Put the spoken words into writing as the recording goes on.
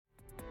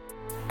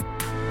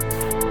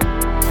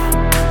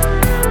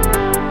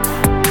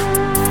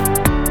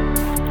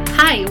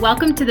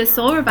welcome to the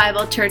Soul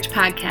Revival Church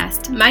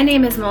podcast. My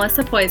name is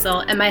Melissa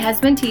Poisel, and my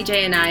husband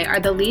TJ and I are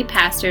the lead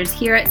pastors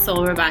here at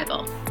Soul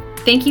Revival.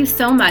 Thank you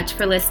so much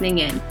for listening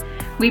in.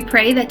 We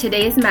pray that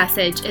today's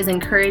message is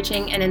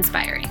encouraging and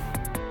inspiring.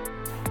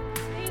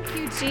 Thank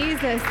you,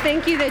 Jesus.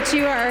 Thank you that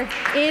you are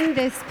in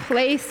this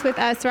place with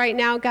us right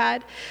now,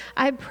 God.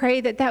 I pray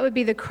that that would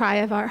be the cry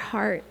of our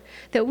heart,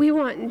 that we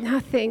want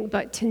nothing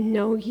but to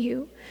know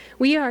you.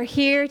 We are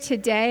here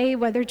today,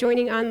 whether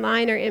joining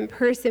online or in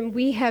person,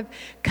 we have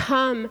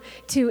come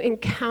to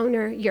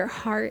encounter your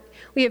heart.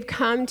 We have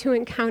come to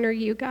encounter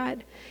you,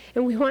 God.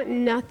 And we want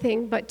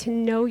nothing but to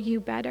know you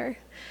better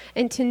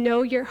and to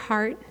know your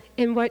heart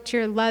and what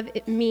your love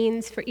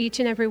means for each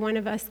and every one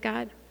of us,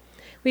 God.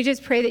 We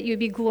just pray that you would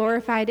be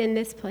glorified in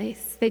this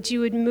place, that you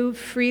would move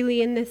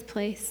freely in this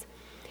place,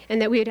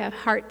 and that we would have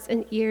hearts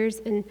and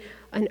ears and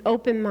an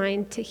open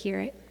mind to hear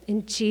it.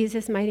 In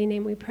Jesus' mighty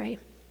name we pray.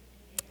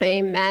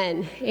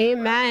 Amen.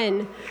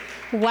 Amen.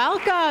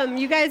 Welcome.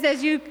 You guys,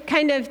 as you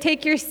kind of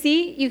take your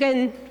seat, you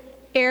can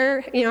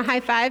high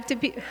five to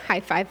people.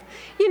 High five.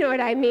 You know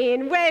what I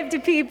mean. Wave to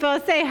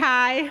people. Say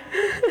hi.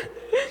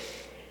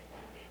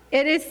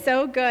 It is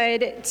so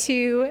good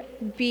to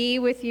be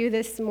with you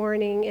this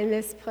morning in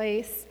this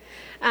place.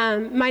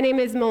 My name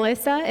is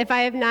Melissa. If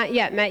I have not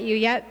yet met you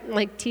yet,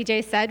 like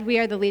TJ said, we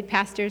are the lead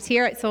pastors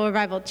here at Soul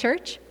Revival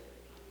Church.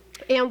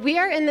 And we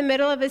are in the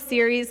middle of a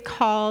series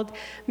called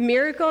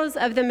Miracles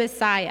of the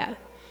Messiah.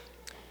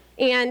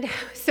 And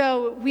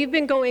so we've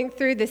been going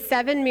through the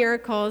 7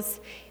 miracles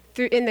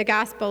in the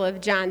Gospel of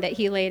John that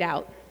he laid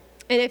out.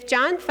 And if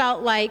John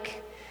felt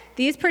like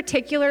these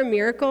particular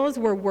miracles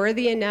were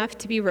worthy enough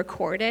to be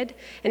recorded,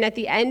 and at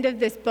the end of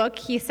this book,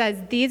 he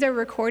says, these are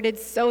recorded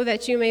so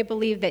that you may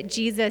believe that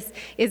Jesus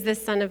is the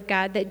Son of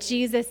God, that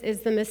Jesus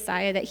is the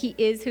Messiah, that he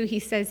is who he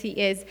says he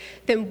is,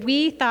 then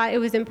we thought it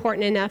was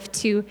important enough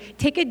to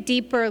take a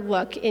deeper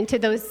look into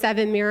those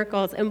 7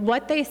 miracles and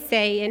what they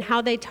say and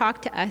how they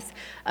talk to us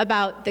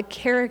about the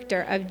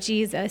character of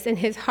Jesus and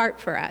his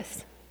heart for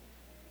us.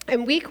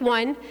 In week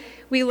 1,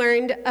 we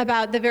learned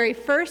about the very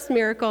first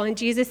miracle in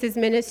Jesus'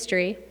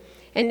 ministry,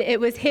 and it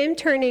was him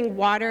turning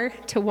water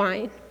to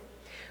wine.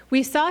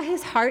 We saw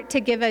his heart to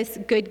give us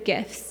good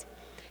gifts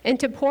and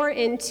to pour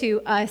into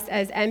us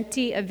as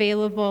empty,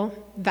 available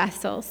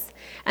vessels,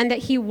 and that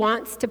he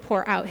wants to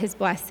pour out his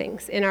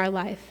blessings in our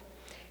life.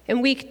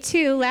 In week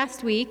 2,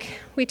 last week,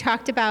 we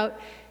talked about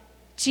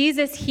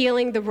Jesus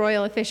healing the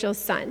royal official's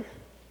son.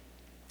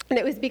 And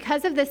it was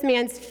because of this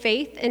man's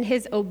faith and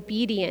his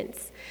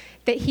obedience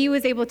that he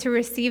was able to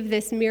receive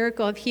this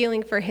miracle of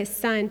healing for his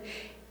son.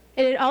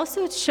 And it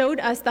also showed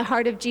us the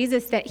heart of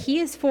Jesus, that he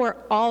is for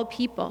all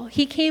people.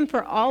 He came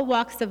for all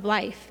walks of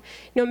life.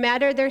 No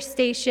matter their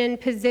station,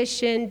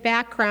 position,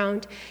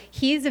 background,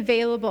 he's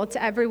available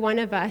to every one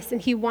of us,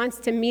 and he wants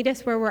to meet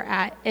us where we're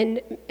at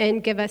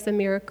and give us a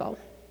miracle.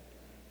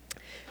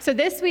 So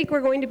this week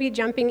we're going to be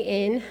jumping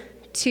in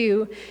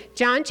to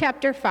John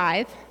chapter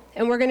 5,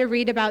 and we're going to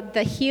read about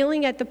the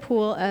healing at the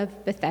pool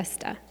of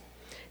Bethesda.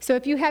 So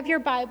if you have your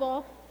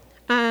Bible,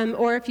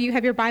 or if you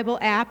have your Bible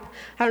app,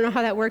 I don't know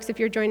how that works if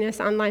you're joining us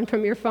online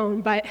from your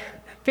phone, but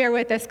bear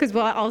with us because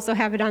we'll also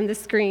have it on the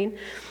screen.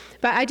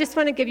 But I just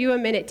want to give you a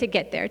minute to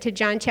get there, to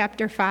John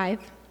chapter 5.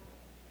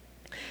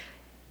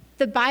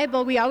 The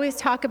Bible, we always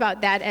talk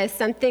about that as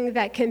something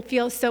that can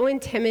feel so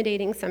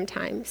intimidating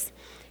sometimes.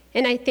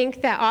 And I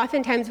think that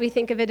oftentimes we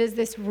think of it as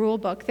this rule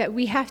book, that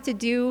we have to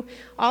do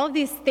all of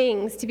these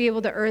things to be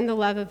able to earn the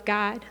love of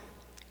God.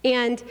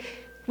 And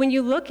when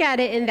you look at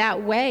it in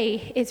that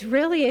way, it's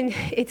really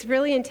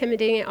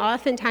intimidating. It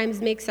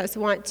oftentimes makes us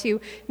want to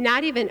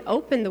not even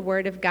open the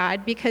Word of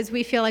God because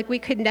we feel like we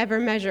could never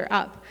measure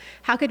up.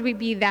 How could we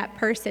be that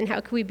person? How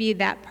could we be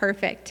that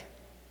perfect?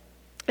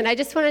 And I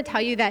just want to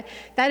tell you that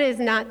that is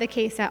not the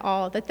case at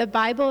all, that the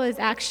Bible is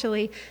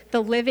actually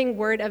the living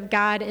Word of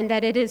God, and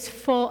that it is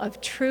full of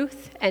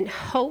truth and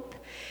hope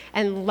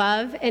and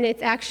love, and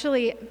it's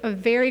actually a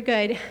very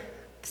good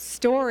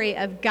story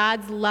of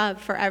God's love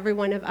for every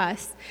one of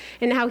us,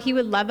 and how he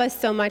would love us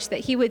so much that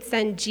he would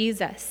send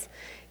Jesus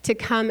to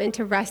come and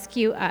to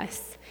rescue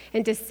us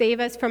and to save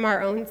us from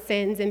our own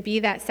sins and be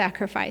that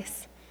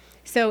sacrifice.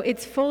 So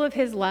it's full of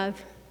his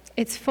love.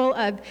 It's full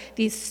of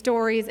these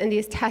stories and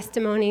these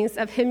testimonies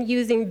of him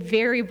using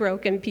very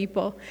broken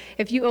people.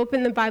 If you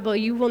open the Bible,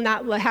 you will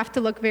not have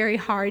to look very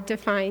hard to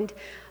find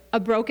a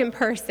broken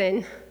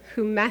person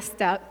who messed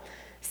up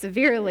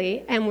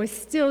severely and was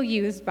still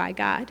used by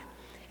God,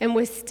 and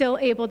was still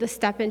able to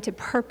step into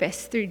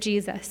purpose through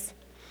Jesus.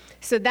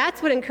 So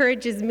that's what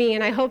encourages me,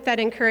 and I hope that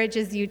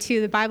encourages you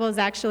too. The Bible is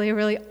actually a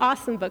really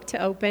awesome book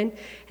to open,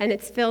 and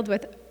it's filled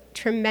with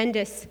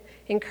tremendous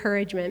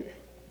encouragement.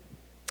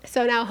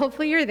 So now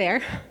hopefully you're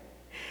there,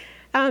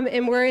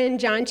 and we're in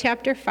John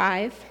chapter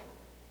 5,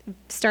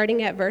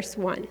 starting at verse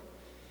 1. It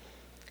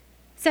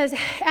says,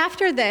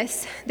 "After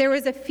this, there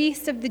was a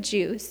feast of the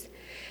Jews,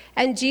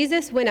 and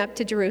Jesus went up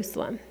to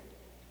Jerusalem.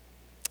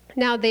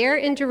 Now there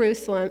in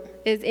Jerusalem,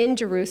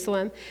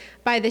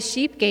 by the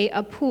sheep gate,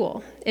 a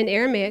pool, in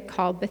Aramaic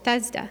called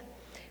Bethesda,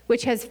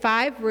 which has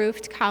 5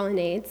 roofed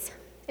colonnades,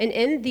 and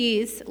in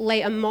these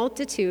lay a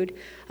multitude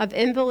of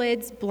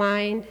invalids,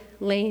 blind,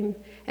 lame,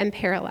 and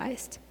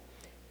paralyzed.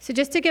 So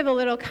just to give a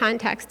little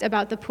context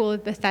about the Pool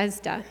of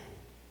Bethesda,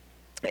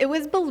 it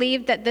was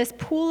believed that this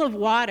pool of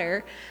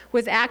water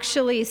was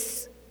actually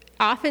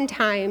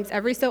oftentimes,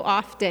 every so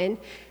often,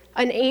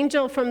 an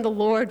angel from the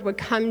Lord would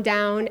come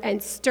down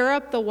and stir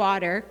up the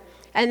water,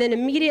 and then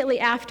immediately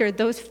after,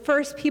 those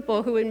first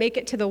people who would make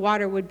it to the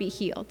water would be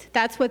healed.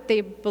 That's what they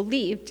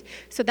believed.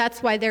 So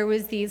that's why there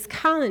was these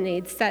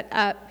colonnades set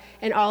up,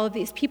 and all of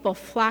these people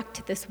flocked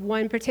to this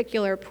one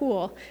particular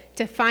pool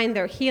to find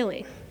their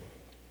healing.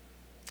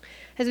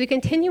 As we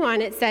continue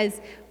on, it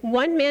says,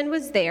 one man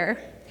was there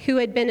who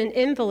had been an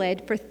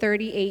invalid for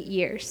 38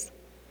 years.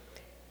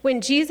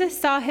 When Jesus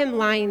saw him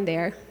lying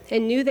there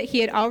and knew that he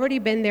had already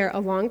been there a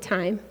long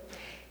time,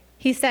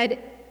 he said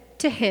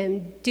to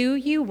him, "Do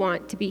you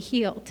want to be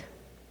healed?"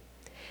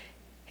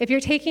 If you're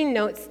taking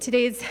notes,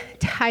 today's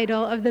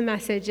title of the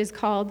message is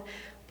called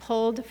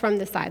Pulled from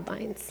the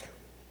Sidelines.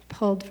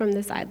 Pulled from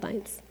the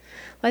Sidelines.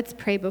 Let's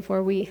pray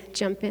before we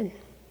jump in.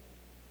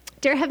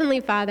 Dear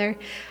Heavenly Father,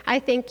 I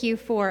thank you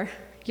for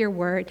your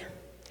word.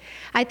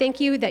 I thank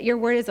you that your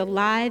word is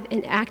alive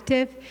and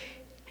active,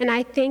 and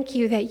I thank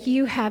you that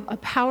you have a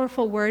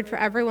powerful word for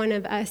every one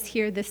of us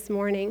here this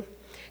morning.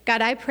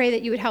 God, I pray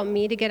that you would help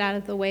me to get out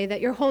of the way,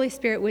 that your Holy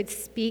Spirit would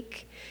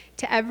speak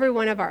to every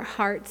one of our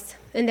hearts,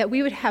 and that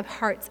we would have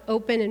hearts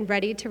open and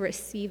ready to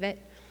receive it.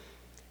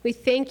 We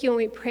thank you and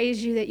we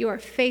praise you that you are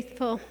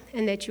faithful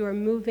and that you are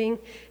moving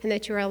and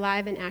that you are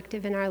alive and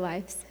active in our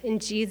lives. In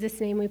Jesus'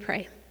 name we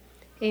pray.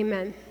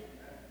 Amen.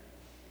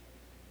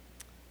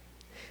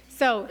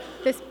 So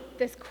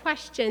this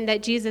question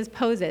that Jesus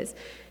poses,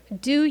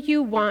 do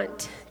you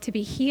want to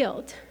be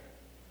healed?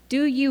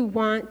 Do you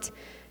want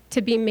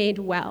to be made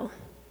well?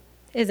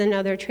 Is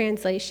another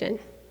translation.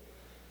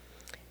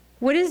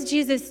 What is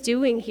Jesus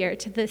doing here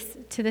to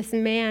this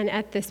man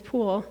at this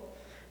pool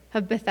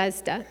of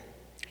Bethesda?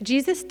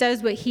 Jesus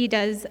does what he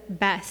does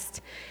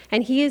best,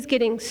 and he is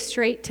getting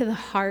straight to the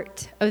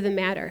heart of the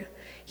matter.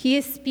 He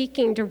is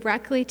speaking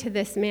directly to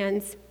this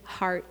man's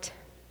heart.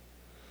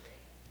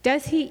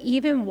 Does he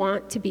even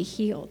want to be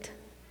healed?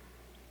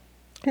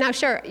 Now,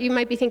 sure, you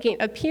might be thinking,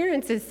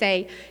 appearances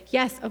say,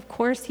 yes, of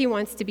course he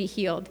wants to be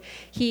healed.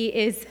 He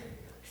is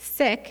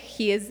sick,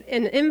 he is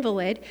an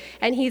invalid,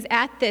 and he's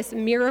at this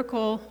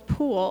miracle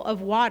pool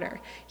of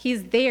water.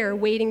 He's there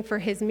waiting for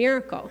his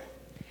miracle.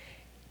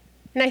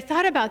 And I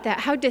thought about that,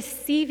 how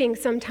deceiving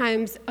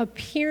sometimes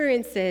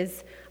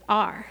appearances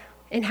are,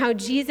 and how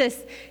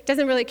Jesus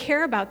doesn't really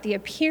care about the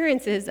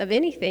appearances of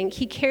anything.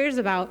 He cares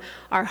about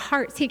our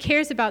hearts. He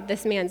cares about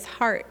this man's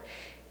heart.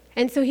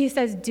 And so he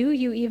says, do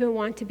you even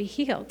want to be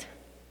healed?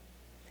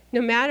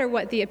 No matter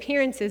what the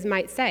appearances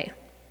might say.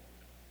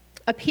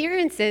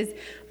 Appearances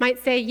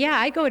might say, yeah,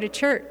 I go to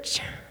church.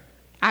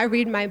 I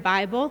read my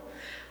Bible.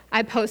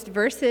 I post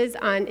verses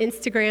on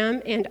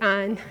Instagram and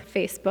on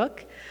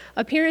Facebook.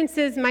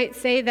 Appearances might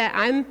say that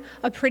I'm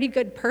a pretty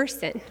good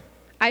person.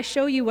 I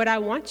show you what I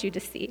want you to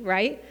see,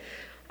 right?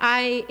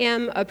 I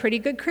am a pretty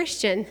good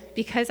Christian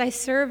because I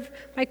serve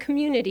my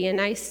community and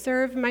I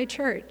serve my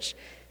church.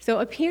 So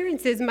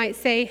appearances might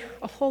say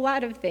a whole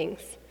lot of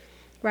things,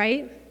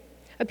 right?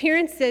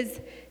 Appearances,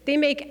 they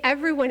make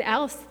everyone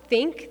else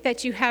think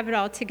that you have it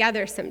all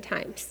together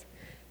sometimes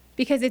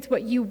because it's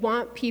what you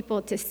want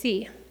people to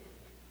see.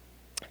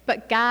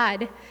 But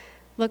God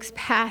looks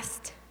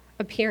past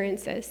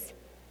appearances.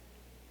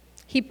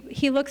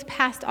 He looks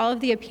past all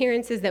of the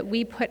appearances that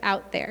we put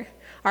out there,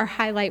 our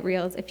highlight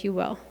reels, if you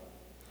will.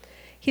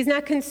 He's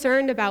not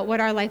concerned about what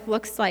our life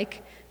looks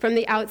like from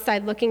the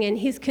outside looking in.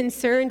 He's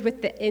concerned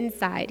with the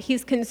inside.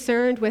 He's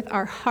concerned with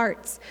our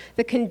hearts,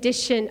 the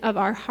condition of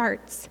our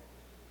hearts.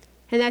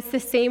 And that's the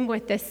same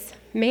with this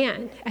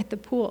man at the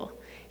pool.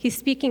 He's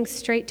speaking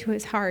straight to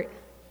his heart.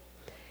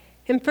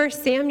 In 1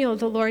 Samuel,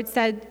 the Lord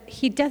said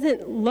he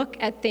doesn't look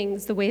at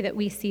things the way that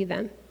we see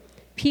them.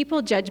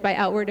 People judge by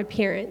outward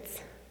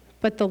appearance,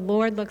 but the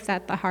Lord looks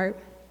at the heart.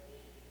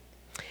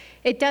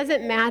 It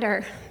doesn't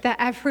matter that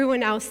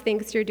everyone else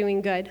thinks you're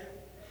doing good.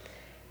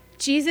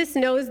 Jesus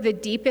knows the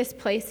deepest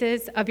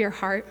places of your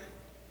heart.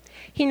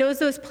 He knows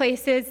those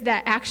places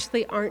that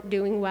actually aren't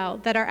doing well,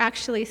 that are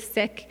actually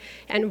sick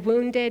and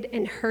wounded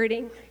and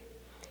hurting.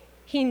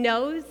 He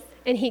knows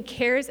and he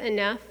cares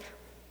enough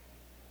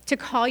to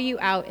call you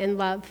out in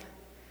love.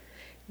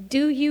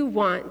 Do you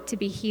want to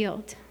be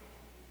healed?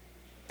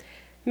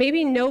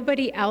 Maybe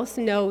nobody else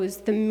knows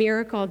the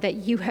miracle that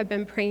you have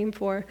been praying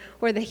for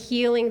or the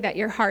healing that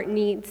your heart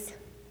needs.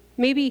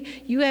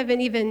 Maybe you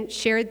haven't even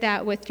shared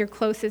that with your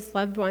closest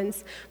loved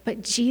ones,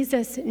 but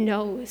Jesus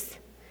knows.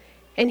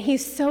 And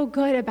he's so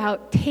good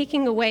about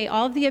taking away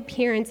all of the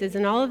appearances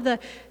and all of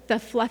the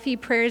fluffy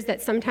prayers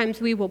that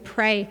sometimes we will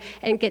pray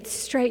and get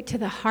straight to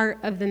the heart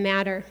of the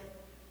matter.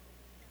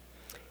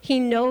 He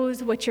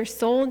knows what your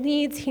soul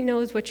needs, he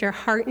knows what your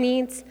heart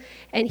needs,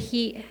 and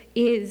he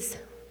is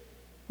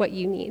what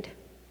you need.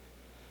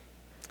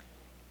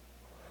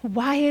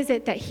 Why is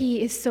it that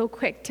he is so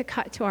quick to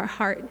cut to our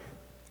heart?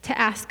 to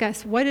ask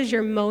us, what is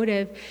your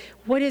motive?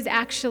 What is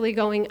actually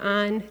going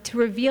on? To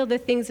reveal the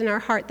things in our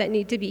heart that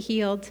need to be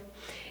healed.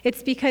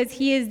 It's because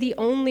he is the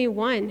only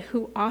one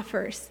who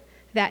offers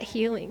that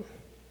healing.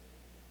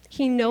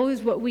 He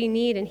knows what we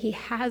need, and he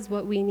has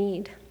what we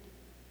need.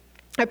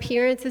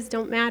 Appearances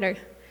don't matter.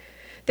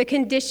 The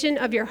condition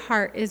of your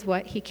heart is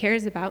what he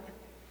cares about.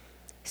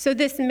 So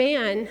this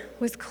man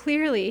was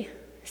clearly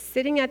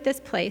sitting at this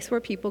place where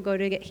people go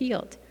to get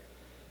healed.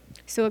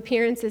 So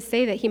appearances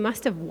say that he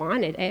must have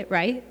wanted it,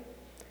 right?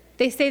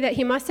 They say that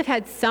he must have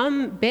had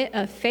some bit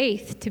of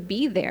faith to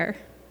be there,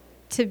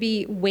 to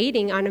be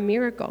waiting on a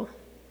miracle.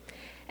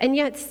 And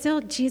yet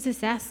still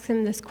Jesus asks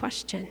him this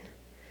question: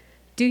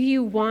 do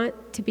you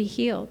want to be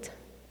healed?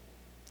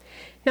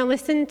 Now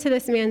listen to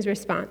this man's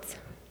response.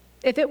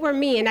 If it were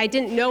me and I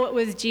didn't know it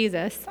was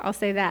Jesus, I'll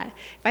say that.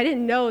 If I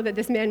didn't know that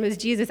this man was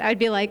Jesus, I'd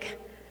be like,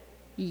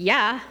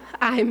 yeah,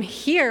 I'm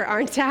here,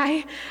 aren't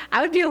I?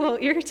 I would be a little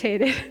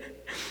irritated.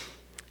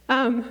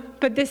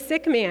 But this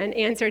sick man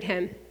answered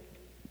him,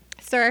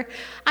 "Sir,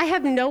 I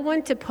have no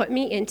one to put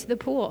me into the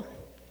pool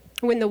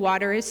when the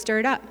water is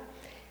stirred up.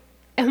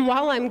 And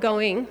while I'm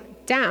going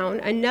down,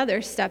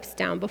 another steps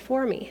down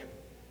before me."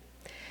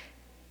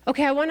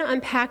 Okay, I want to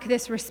unpack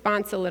this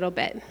response a little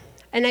bit.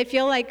 And I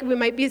feel like we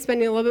might be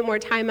spending a little bit more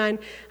time on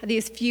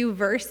these few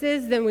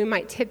verses than we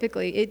might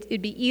typically.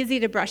 It'd be easy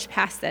to brush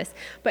past this.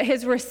 But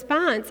his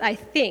response, I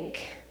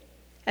think,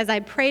 as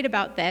I prayed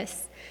about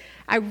this,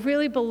 I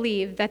really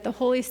believe that the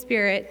Holy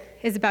Spirit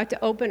is about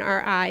to open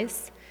our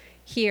eyes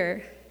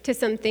here to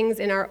some things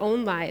in our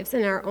own lives,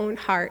 in our own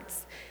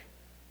hearts,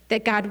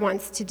 that God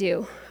wants to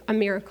do a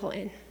miracle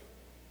in.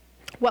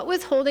 What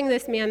was holding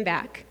this man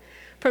back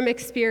from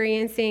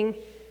experiencing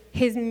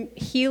his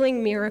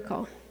healing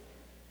miracle?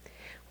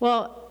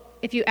 Well,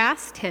 if you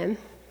asked him,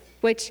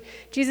 which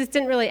Jesus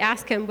didn't really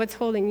ask him, what's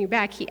holding you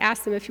back? He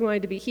asked him if he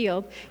wanted to be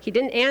healed. He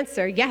didn't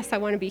answer, yes, I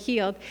want to be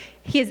healed.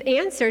 His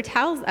answer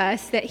tells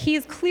us that he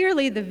is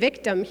clearly the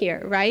victim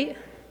here, right?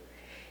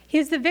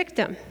 He's the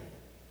victim.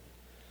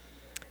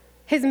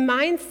 His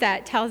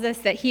mindset tells us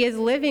that he is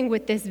living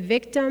with this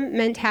victim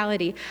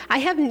mentality. I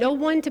have no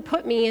one to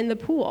put me in the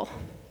pool.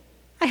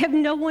 I have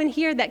no one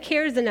here that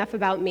cares enough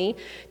about me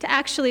to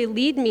actually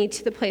lead me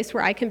to the place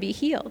where I can be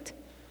healed.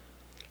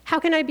 How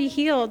can I be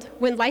healed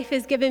when life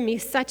has given me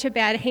such a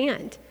bad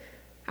hand?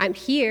 I'm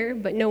here,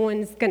 but no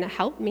one's going to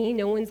help me.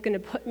 No one's going to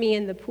put me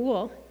in the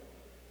pool.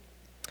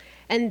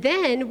 And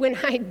then when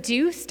I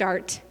do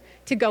start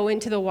to go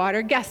into the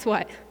water, guess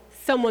what?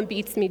 Someone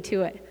beats me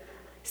to it.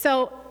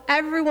 So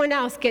everyone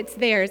else gets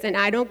theirs, and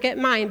I don't get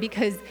mine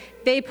because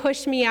they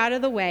push me out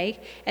of the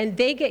way, and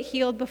they get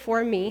healed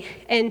before me,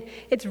 and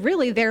it's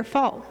really their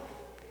fault.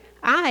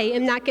 I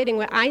am not getting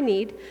what I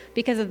need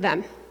because of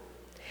them.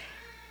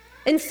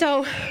 And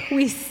so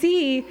we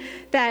see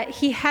that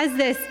he has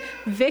this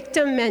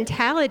victim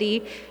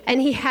mentality,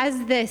 and he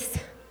has this,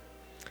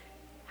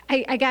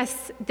 I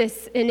guess,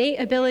 this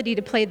innate ability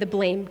to play the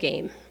blame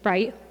game,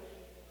 right?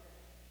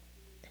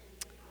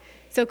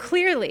 So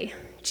clearly,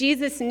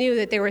 Jesus knew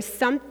that there was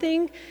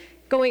something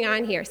going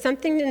on here,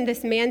 something in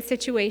this man's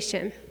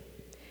situation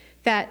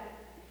that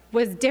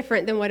was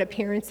different than what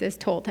appearances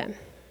told him.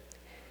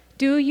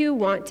 Do you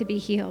want to be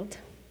healed?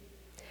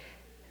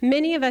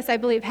 Many of us, I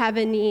believe, have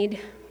a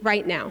need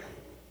right now.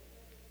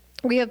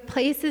 We have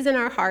places in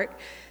our heart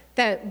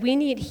that we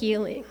need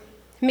healing.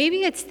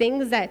 Maybe it's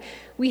things that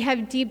we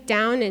have deep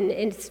down, and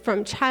it's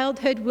from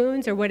childhood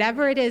wounds or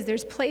whatever it is.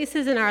 There's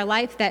places in our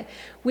life that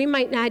we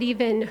might not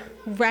even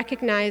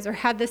recognize or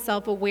have the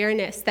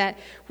self-awareness that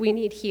we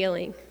need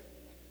healing.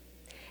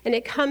 And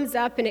it comes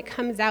up and it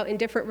comes out in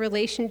different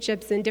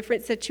relationships and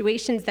different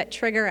situations that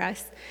trigger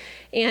us.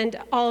 And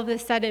all of a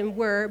sudden,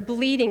 we're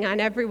bleeding on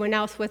everyone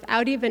else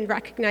without even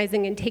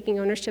recognizing and taking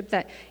ownership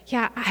that,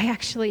 yeah, I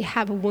actually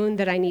have a wound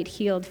that I need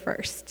healed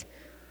first.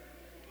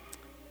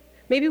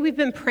 Maybe we've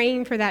been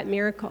praying for that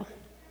miracle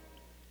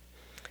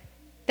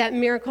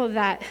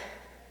that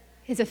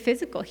is a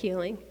physical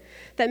healing,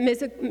 that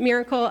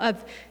miracle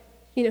of,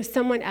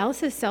 someone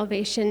else's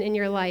salvation in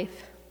your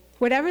life.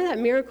 Whatever that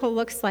miracle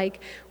looks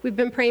like, we've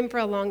been praying for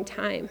a long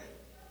time,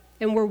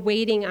 and we're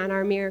waiting on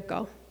our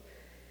miracle.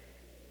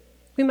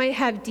 We might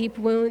have deep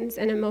wounds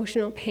and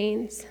emotional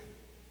pains,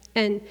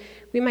 and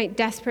we might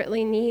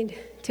desperately need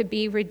to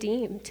be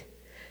redeemed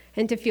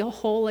and to feel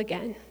whole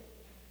again.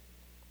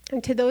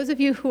 And to those of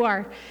you who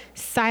are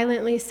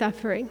silently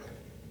suffering,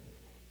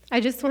 I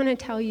just want to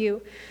tell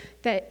you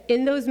that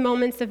in those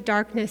moments of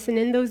darkness and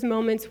in those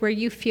moments where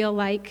you feel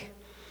like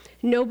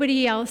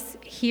nobody else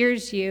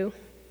hears you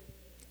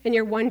and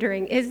you're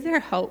wondering, is there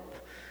hope?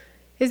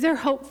 Is there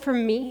hope for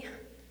me?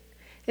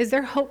 Is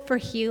there hope for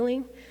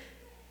healing?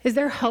 Is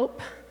there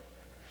hope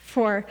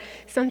for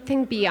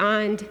something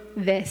beyond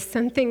this,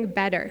 something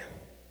better?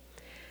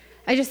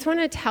 I just want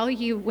to tell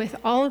you with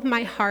all of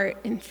my heart,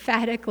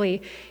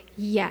 emphatically,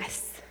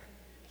 yes.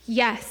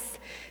 Yes,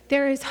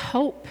 there is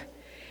hope.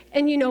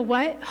 And you know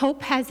what?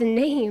 Hope has a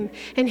name,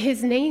 and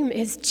his name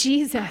is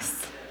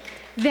Jesus.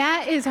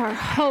 That is our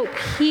hope.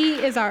 He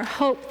is our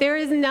hope. There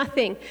is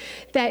nothing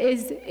that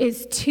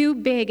is too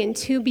big and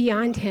too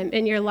beyond him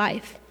in your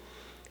life.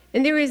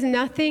 And there is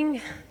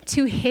nothing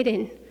too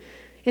hidden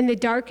in the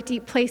dark,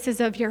 deep places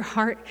of your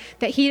heart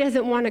that he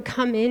doesn't want to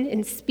come in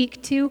and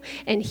speak to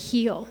and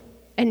heal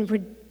and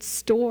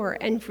restore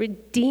and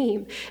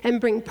redeem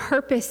and bring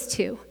purpose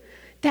to.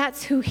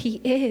 That's who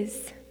he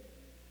is.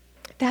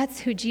 That's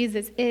who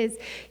Jesus is.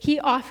 He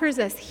offers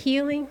us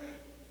healing.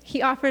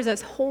 He offers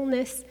us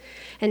wholeness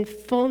and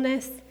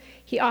fullness.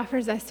 He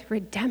offers us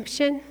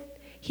redemption.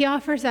 He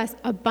offers us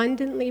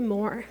abundantly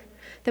more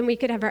than we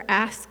could ever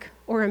ask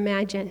or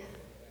imagine.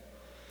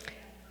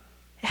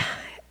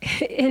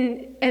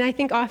 And I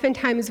think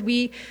oftentimes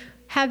we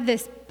have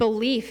this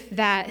belief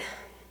that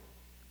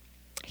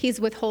he's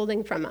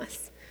withholding from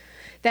us,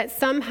 that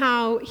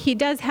somehow he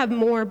does have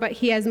more, but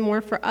he has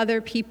more for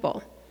other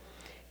people.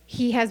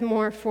 He has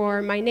more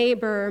for my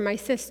neighbor or my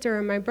sister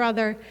or my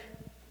brother.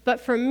 But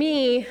for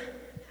me,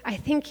 I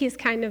think he's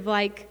kind of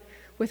like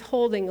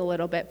withholding a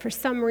little bit for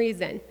some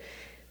reason.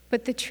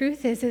 But the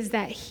truth is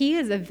that he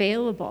is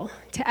available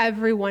to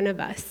every one of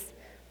us.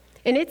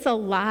 And it's a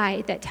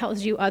lie that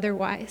tells you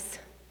otherwise.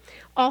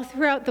 All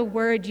throughout the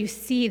word, you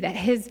see that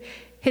his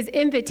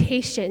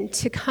invitation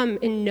to come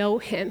and know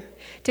him,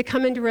 to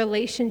come into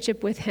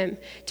relationship with him,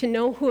 to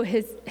know who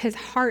his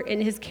heart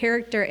and his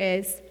character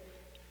is.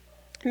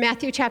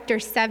 Matthew chapter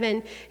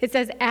 7, it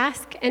says,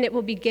 "Ask and it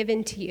will be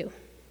given to you."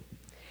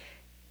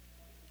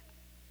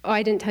 Oh,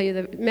 I didn't tell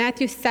you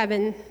Matthew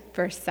 7,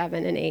 verse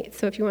 7 and 8.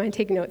 So if you want to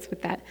take notes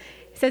with that.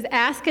 It says,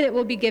 "Ask and it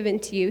will be given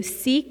to you.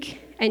 Seek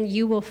and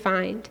you will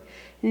find.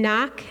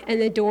 Knock and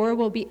the door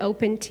will be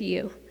opened to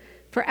you.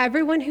 For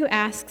everyone who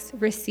asks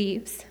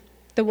receives.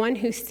 The one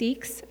who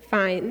seeks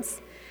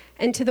finds.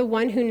 And to the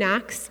one who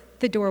knocks,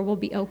 the door will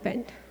be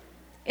opened."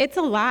 It's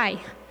a lie,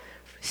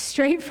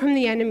 straight from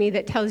the enemy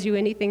that tells you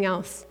anything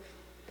else.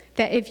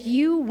 That if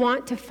you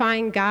want to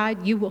find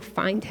God, you will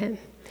find him.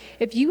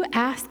 If you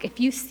ask, if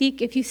you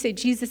seek, if you say,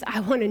 "Jesus, I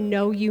want to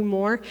know you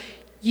more,"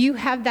 you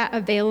have that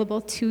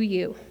available to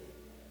you.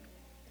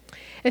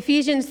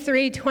 Ephesians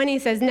 3:20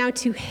 says, "Now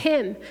to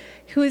him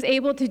who is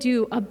able to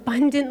do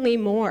abundantly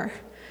more,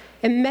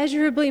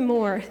 immeasurably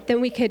more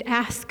than we could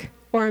ask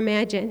or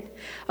imagine,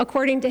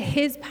 according to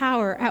his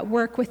power at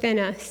work within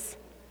us,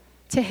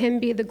 to him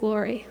be the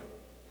glory."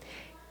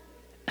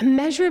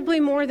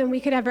 Immeasurably more than we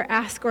could ever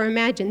ask or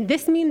imagine.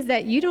 This means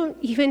that you don't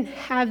even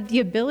have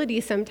the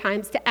ability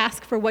sometimes to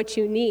ask for what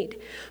you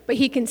need, but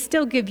he can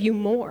still give you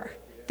more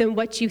than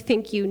what you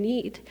think you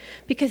need,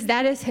 because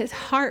that is his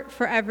heart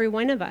for every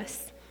one of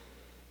us.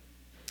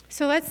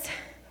 So let's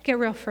get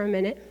real for a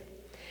minute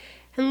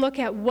and look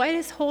at what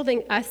is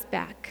holding us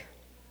back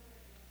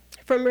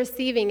from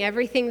receiving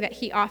everything that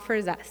he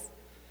offers us.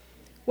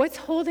 What's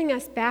holding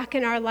us back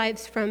in our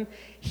lives from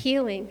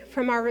healing,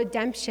 from our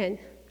redemption?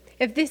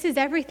 If this is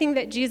everything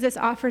that Jesus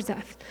offers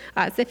us,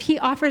 if he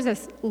offers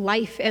us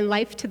life and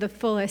life to the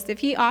fullest, if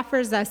he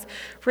offers us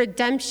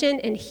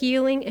redemption and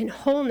healing and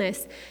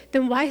wholeness,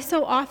 then why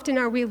so often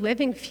are we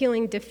living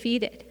feeling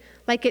defeated,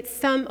 like it's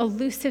some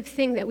elusive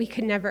thing that we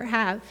could never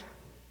have?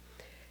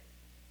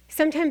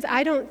 Sometimes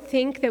I don't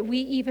think that we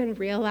even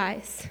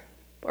realize,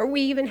 or we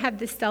even have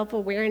this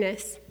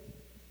self-awareness,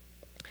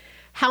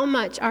 how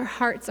much our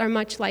hearts are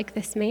much like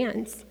this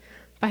man's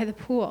by the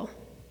pool.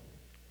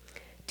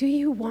 Do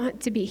you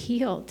want to be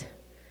healed?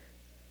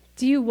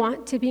 Do you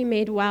want to be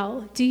made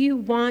well? Do you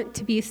want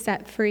to be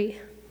set free?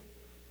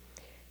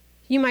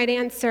 You might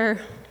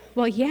answer,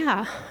 "Well,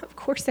 yeah, of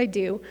course I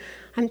do.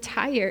 I'm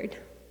tired."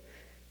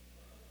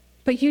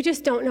 But you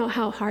just don't know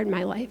how hard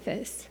my life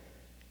is.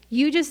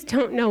 You just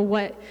don't know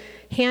what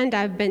hand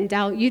I've been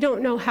dealt. You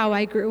don't know how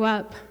I grew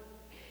up.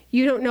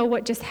 You don't know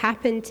what just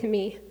happened to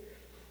me.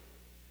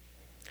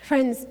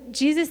 Friends,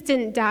 Jesus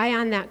didn't die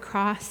on that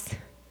cross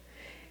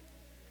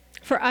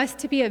for us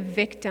to be a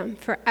victim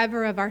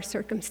forever of our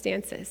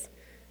circumstances.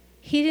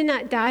 He did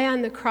not die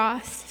on the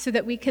cross so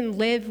that we can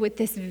live with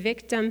this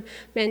victim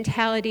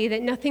mentality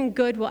that nothing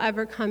good will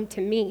ever come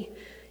to me.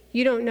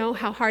 You don't know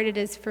how hard it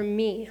is for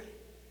me.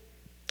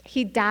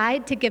 He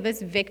died to give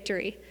us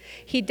victory.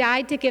 He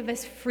died to give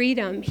us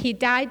freedom. He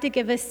died to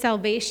give us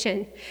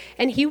salvation.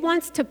 And he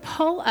wants to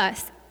pull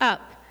us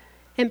up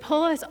and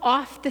pull us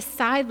off the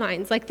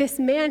sidelines like this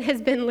man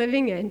has been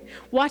living in,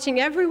 watching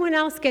everyone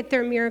else get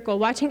their miracle,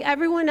 watching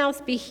everyone else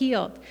be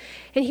healed.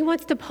 And he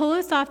wants to pull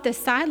us off the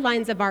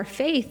sidelines of our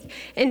faith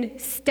and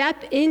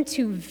step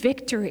into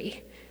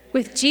victory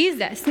with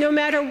Jesus. No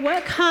matter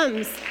what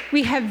comes,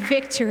 we have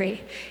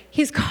victory.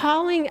 He's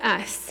calling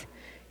us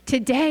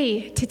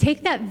today to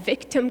take that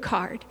victim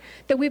card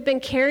that we've been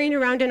carrying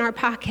around in our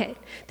pocket,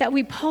 that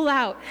we pull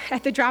out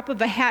at the drop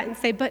of a hat and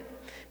say, but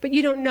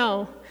you don't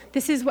know.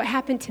 This is what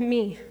happened to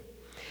me.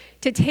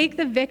 To take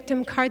the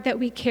victim card that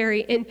we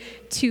carry and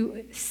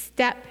to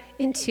step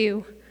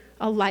into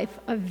a life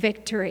of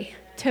victory,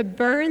 to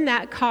burn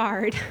that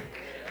card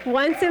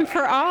once and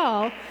for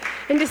all,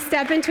 and to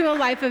step into a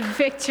life of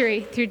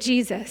victory through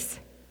Jesus.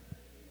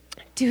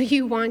 Do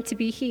you want to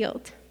be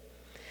healed?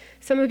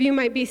 Some of you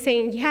might be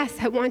saying, yes,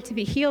 I want to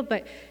be healed,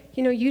 but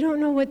you don't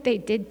know what they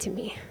did to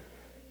me.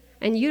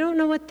 And you don't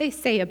know what they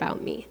say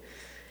about me.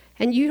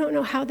 And you don't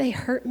know how they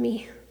hurt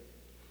me.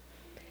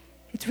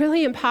 It's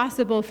really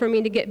impossible for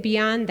me to get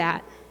beyond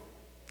that.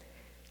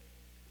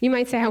 You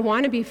might say, I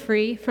want to be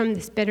free from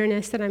this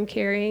bitterness that I'm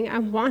carrying. I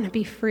want to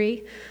be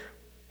free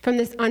from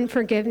this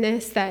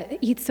unforgiveness that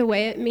eats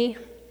away at me.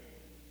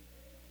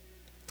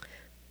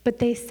 But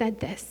they said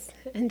this,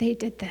 and they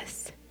did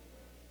this.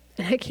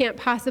 And I can't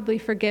possibly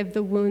forgive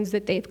the wounds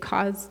that they've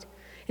caused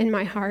in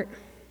my heart.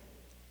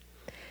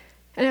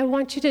 And I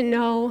want you to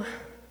know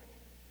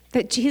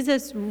that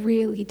Jesus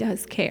really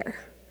does care.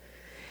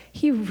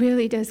 He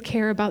really does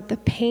care about the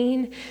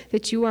pain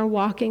that you are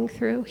walking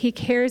through. He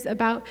cares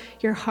about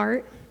your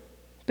heart.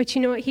 But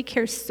you know what? He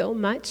cares so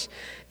much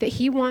that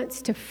he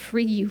wants to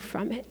free you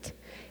from it.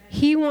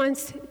 He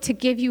wants to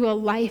give you a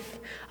life,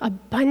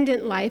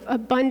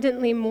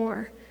 abundantly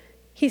more.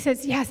 He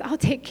says, yes, I'll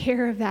take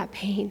care of that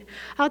pain.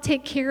 I'll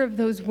take care of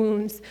those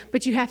wounds,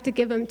 but you have to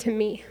give them to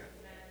me.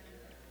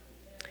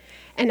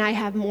 And I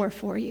have more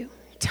for you.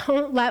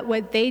 Don't let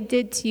what they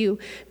did to you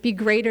be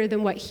greater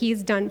than what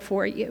he's done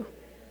for you.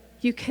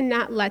 You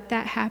cannot let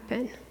that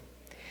happen.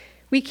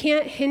 We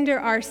can't hinder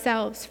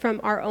ourselves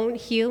from our own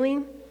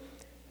healing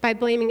by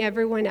blaming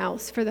everyone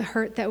else for the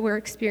hurt that we're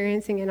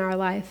experiencing in our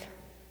life.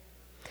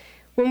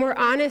 When we're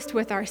honest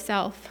with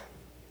ourselves,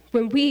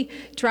 when we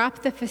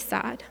drop the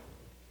facade,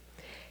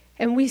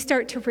 and we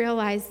start to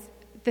realize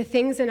the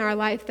things in our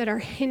life that are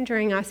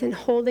hindering us and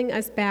holding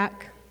us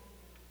back,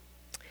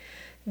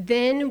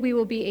 then we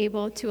will be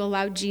able to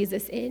allow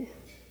Jesus in.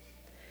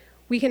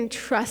 We can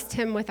trust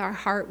him with our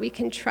heart. We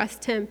can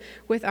trust him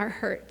with our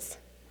hurts.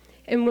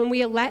 And when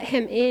we let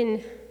him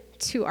in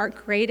to our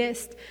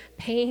greatest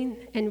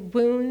pain and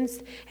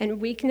wounds and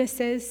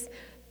weaknesses,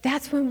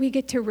 that's when we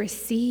get to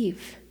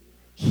receive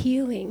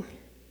healing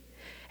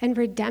and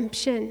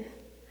redemption,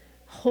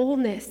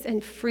 wholeness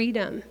and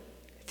freedom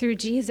through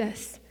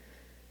Jesus.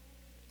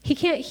 He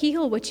can't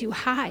heal what you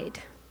hide.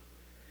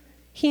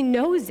 He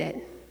knows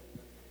it.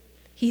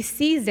 He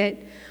sees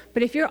it.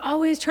 But if you're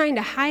always trying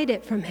to hide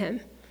it from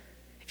him,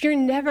 if you're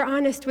never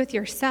honest with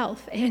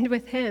yourself and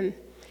with him,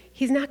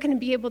 he's not going to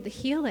be able to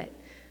heal it.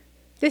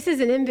 This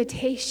is an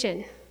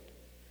invitation.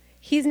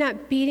 He's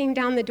not beating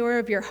down the door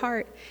of your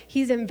heart.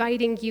 He's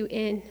inviting you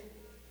in.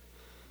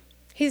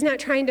 He's not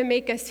trying to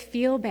make us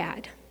feel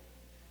bad.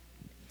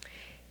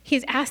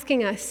 He's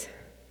asking us,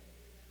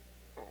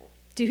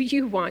 do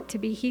you want to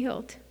be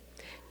healed?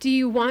 Do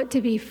you want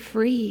to be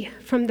free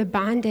from the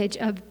bondage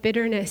of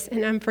bitterness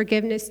and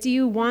unforgiveness? Do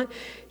you want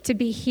to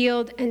be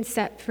healed and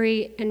set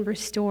free and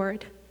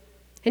restored?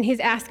 And he's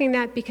asking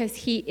that because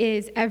he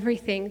is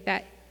everything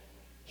that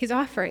he's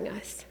offering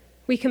us.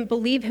 We can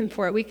believe him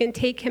for it. We can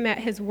take him at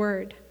his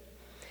word.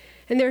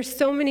 And there are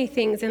so many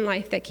things in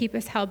life that keep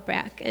us held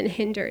back and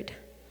hindered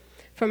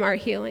from our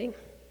healing.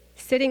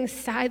 Sitting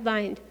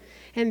sidelined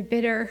and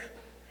bitter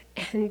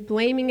and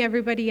blaming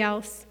everybody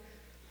else.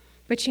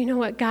 But you know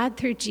what? God,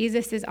 through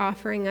Jesus, is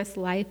offering us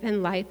life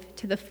and life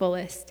to the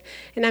fullest.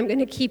 And I'm going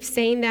to keep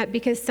saying that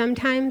because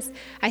sometimes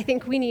I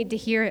think we need to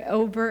hear it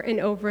over and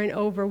over and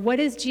over.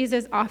 What is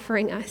Jesus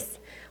offering us?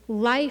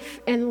 Life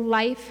and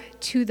life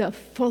to the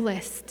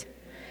fullest.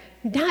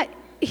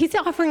 He's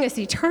offering us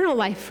eternal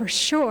life for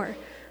sure.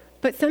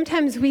 But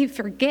sometimes we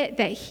forget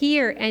that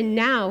here and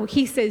now,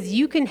 he says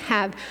you can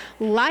have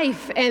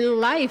life and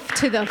life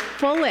to the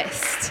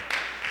fullest.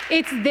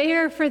 It's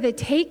there for the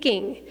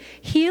taking.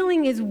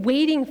 Healing is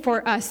waiting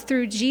for us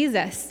through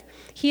Jesus.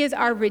 He is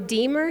our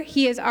Redeemer.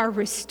 He is our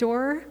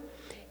Restorer.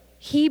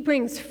 He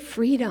brings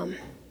freedom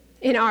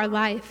in our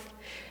life.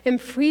 And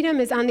freedom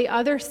is on the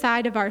other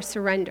side of our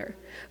surrender.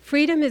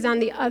 Freedom is on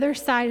the other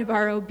side of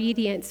our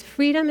obedience.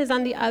 Freedom is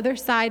on the other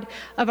side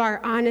of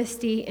our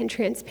honesty and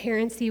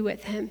transparency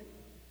with him.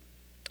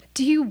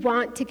 Do you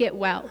want to get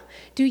well?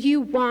 Do you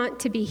want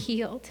to be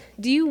healed?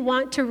 Do you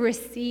want to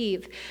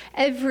receive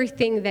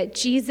everything that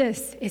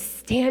Jesus is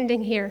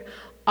standing here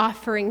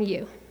offering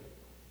you?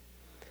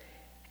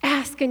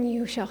 Ask and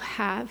you shall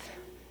have.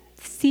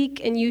 Seek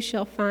and you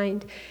shall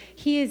find.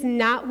 He is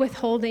not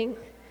withholding.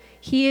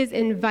 He is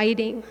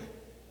inviting.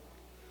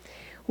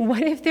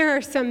 What if there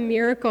are some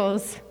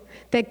miracles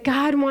that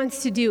God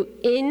wants to do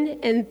in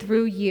and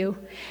through you,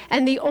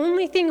 and the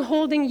only thing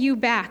holding you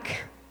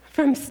back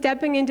from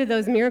stepping into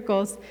those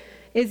miracles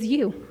is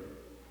you?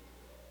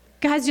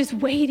 God's just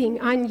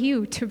waiting on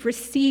you to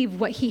receive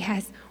what he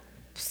has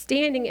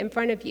standing in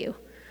front of you.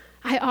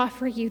 I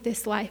offer you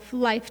this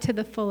life to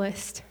the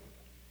fullest.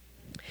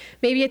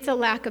 Maybe it's a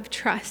lack of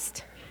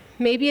trust.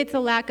 Maybe it's a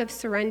lack of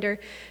surrender.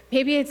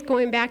 Maybe it's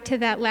going back to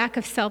that lack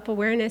of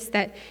self-awareness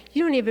that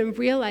you don't even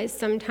realize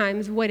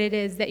sometimes what it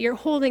is that you're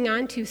holding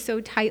on to so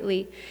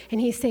tightly.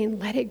 And he's saying,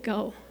 let it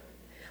go.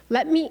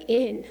 Let me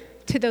in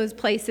to those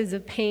places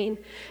of pain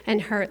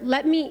and hurt.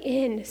 Let me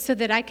in so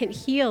that I can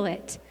heal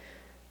it,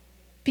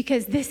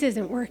 because this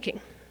isn't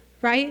working,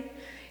 right?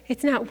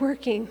 It's not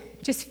working,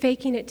 just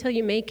faking it till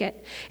you make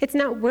it. It's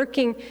not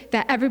working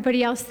that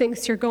everybody else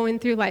thinks you're going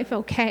through life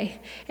okay,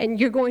 and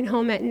you're going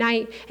home at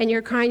night and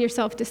you're crying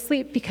yourself to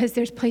sleep because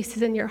there's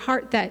places in your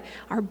heart that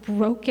are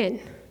broken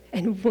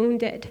and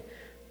wounded.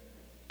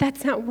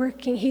 That's not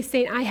working. He's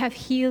saying, I have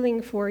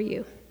healing for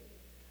you.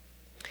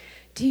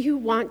 Do you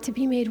want to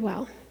be made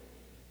well?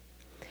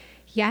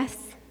 Yes,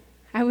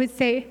 I would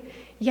say,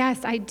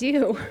 yes, I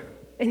do.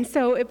 And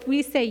so if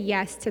we say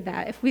yes to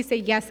that, if we say,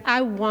 yes,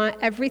 I want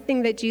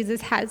everything that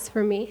Jesus has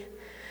for me,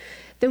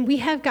 then we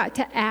have got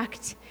to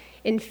act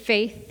in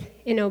faith,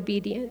 in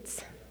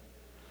obedience.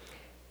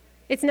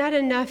 It's not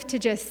enough to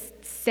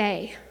just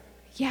say,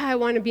 yeah, I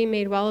want to be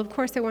made well. Of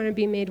course I want to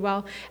be made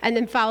well. And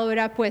then follow it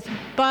up with,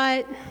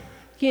 but,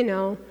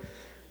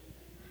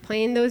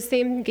 playing those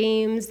same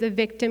games, the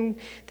victim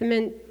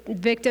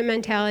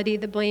mentality,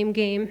 the blame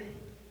game.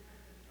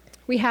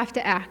 We have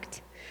to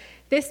act.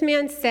 This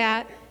man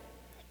sat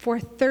for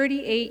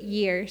 38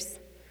 years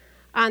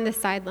on the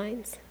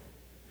sidelines,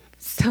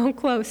 so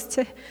close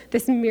to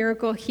this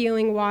miracle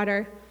healing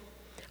water,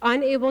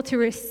 unable to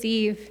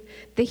receive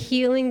the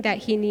healing that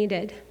he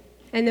needed.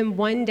 And then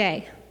one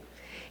day,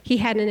 he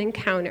had an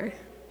encounter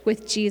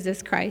with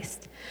Jesus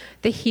Christ,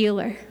 the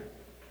healer.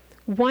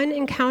 One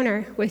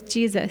encounter with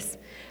Jesus,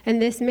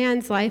 and this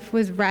man's life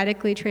was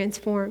radically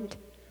transformed.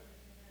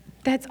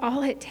 That's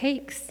all it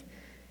takes.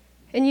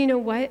 And you know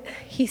what?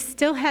 He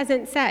still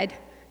hasn't said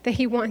that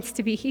he wants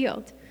to be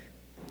healed.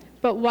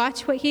 But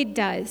watch what he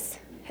does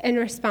in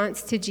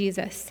response to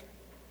Jesus.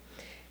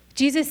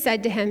 Jesus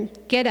said to him,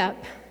 "Get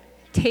up,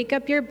 take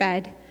up your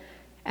bed,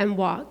 and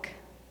walk."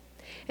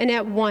 And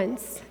at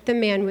once the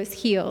man was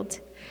healed,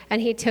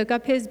 and he took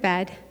up his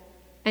bed,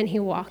 and he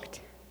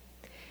walked.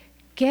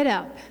 Get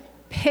up,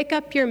 pick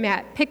up your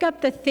mat, pick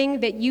up the thing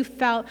that you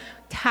felt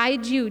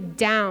tied you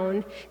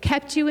down,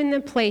 kept you in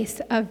the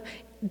place of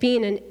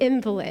being an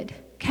invalid,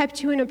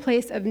 kept you in a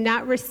place of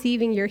not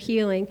receiving your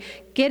healing.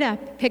 Get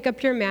up, pick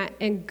up your mat,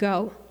 and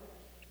go.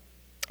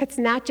 It's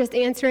not just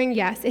answering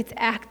yes, it's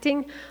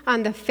acting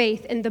on the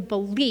faith and the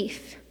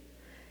belief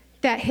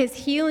that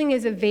his healing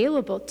is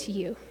available to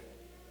you.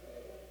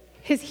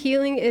 His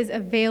healing is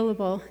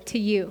available to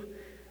you.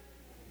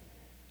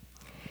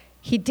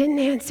 He didn't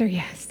answer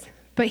yes,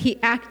 but he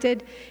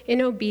acted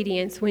in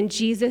obedience when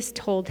Jesus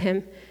told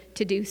him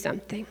to do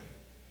something.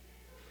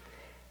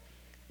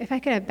 If I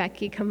could have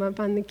Becky come up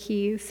on the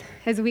keys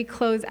as we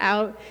close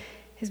out,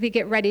 as we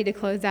get ready to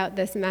close out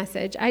this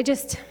message. I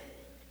just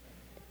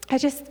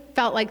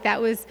felt like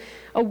that was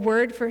a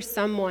word for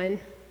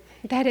someone,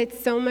 that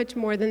it's so much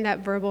more than that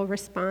verbal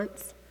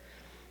response,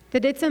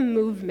 that it's a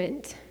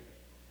movement.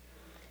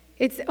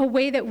 It's a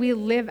way that we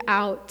live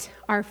out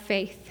our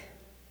faith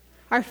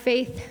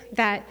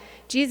that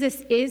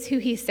Jesus is who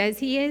he says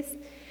he is,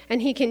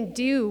 and he can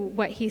do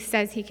what he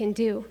says he can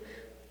do.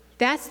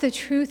 That's the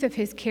truth of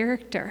his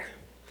character.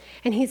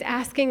 And he's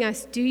asking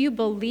us, do you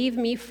believe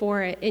me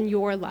for it in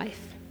your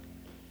life?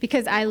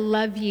 Because I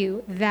love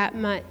you that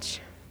much.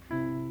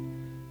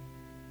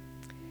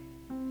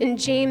 In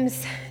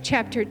James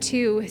chapter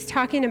 2, he's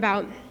talking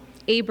about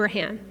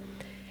Abraham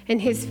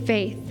and his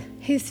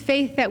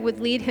faith that would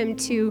lead him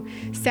to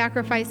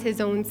sacrifice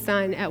his own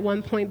son at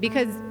one point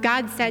because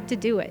God said to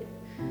do it.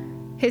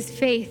 His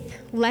faith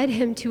led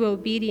him to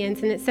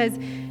obedience. And it says,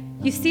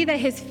 you see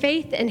that his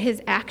faith and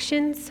his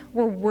actions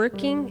were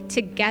working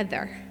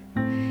together.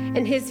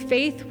 And his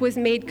faith was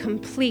made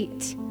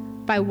complete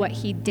by what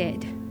he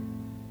did.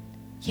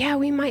 Yeah,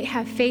 we might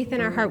have faith in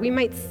our heart. We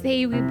might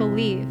say we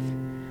believe.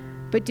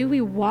 But do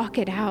we walk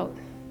it out?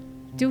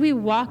 Do we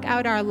walk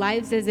out our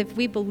lives as if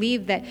we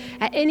believe that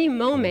at any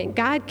moment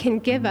God can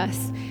give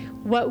us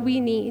what we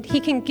need?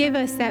 He can give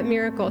us that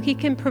miracle. He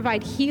can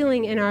provide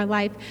healing in our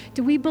life.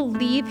 Do we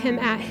believe him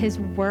at his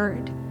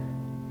word?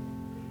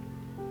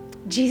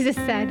 Jesus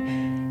said,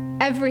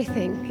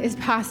 everything is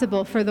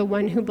possible for the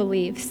one who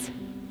believes.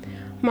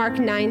 Mark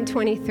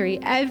 9:23,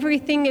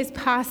 everything is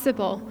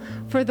possible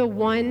for the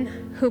one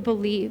who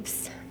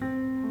believes.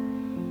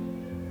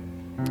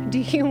 Do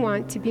you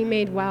want to be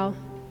made well?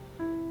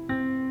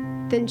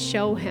 Then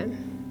show him.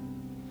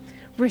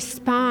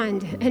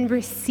 Respond and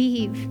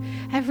receive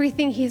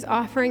everything he's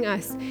offering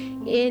us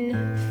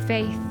in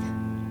faith.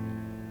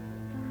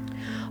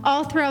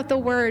 All throughout the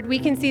word, we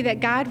can see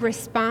that God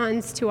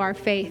responds to our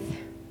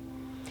faith.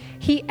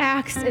 He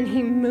acts and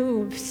he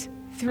moves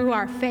through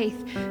our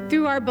faith,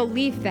 through our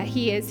belief that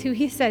he is who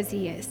he says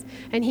he is,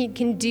 and he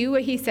can do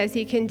what he says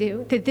he can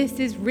do, that this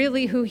is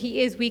really who he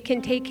is. We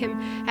can take him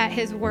at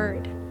his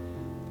word.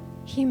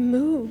 He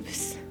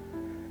moves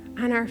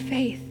on our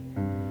faith.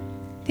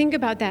 Think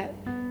about that.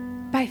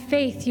 By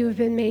faith, you have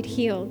been made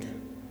healed.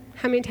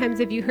 How many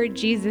times have you heard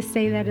Jesus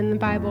say that in the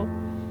Bible?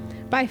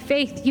 By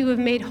faith, you have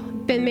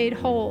been made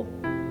whole.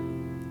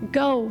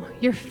 Go,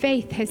 your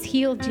faith has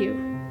healed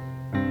you.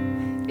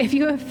 If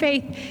you have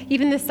faith,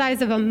 even the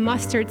size of a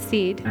mustard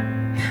seed,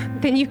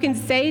 then you can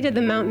say to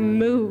the mountain,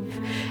 move,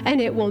 and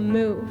it will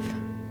move.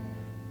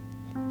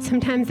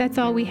 Sometimes that's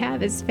all we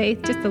have is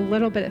faith, just a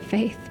little bit of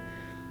faith.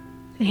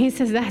 And he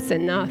says, that's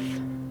enough.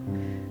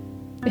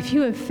 If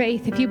you have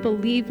faith, if you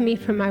believe me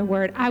from my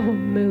word, I will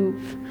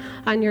move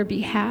on your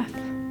behalf.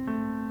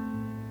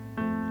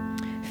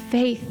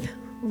 Faith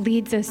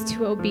leads us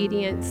to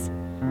obedience.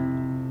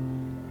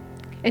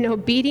 And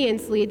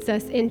obedience leads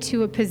us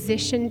into a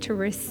position to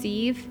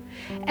receive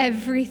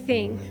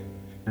everything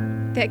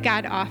that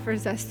God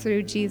offers us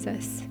through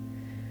Jesus.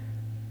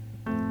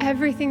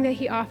 Everything that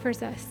he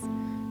offers us.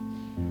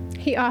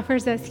 He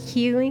offers us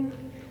healing.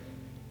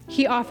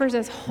 He offers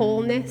us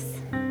wholeness.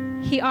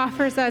 He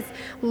offers us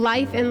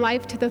life and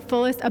life to the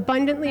fullest,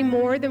 abundantly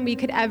more than we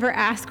could ever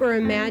ask or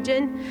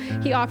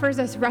imagine. He offers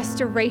us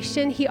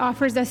restoration. He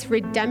offers us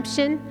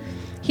redemption.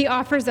 He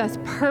offers us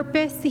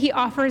purpose. He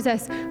offers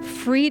us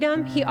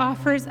freedom. He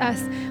offers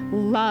us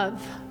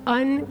love,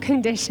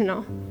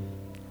 unconditional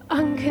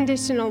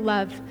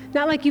love.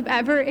 Not like you've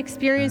ever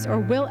experienced or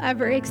will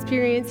ever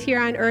experience here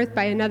on earth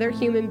by another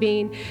human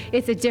being.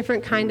 It's a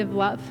different kind of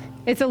love.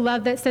 It's a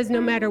love that says, no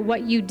matter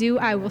what you do,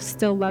 I will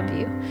still love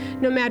you.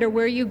 No matter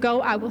where you go,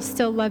 I will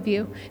still love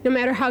you. No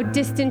matter how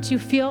distant you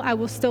feel, I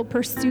will still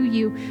pursue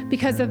you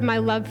because of my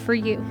love for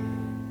you.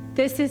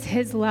 This is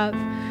his love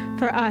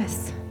for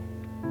us.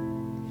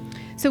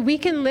 So we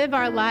can live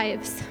our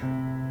lives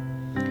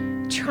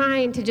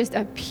trying to just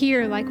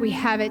appear like we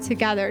have it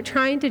together,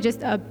 trying to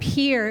just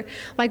appear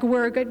like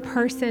we're a good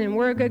person and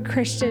we're a good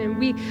Christian and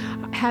we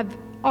have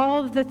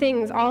all of the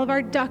things, all of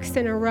our ducks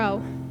in a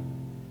row.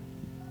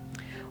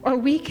 Or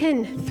we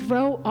can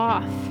throw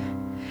off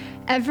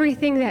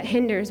everything that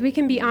hinders. We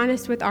can be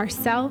honest with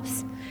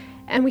ourselves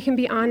and we can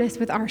be honest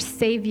with our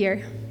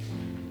Savior.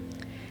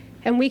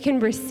 And we can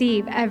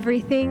receive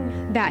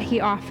everything that he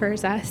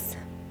offers us.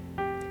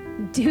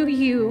 Do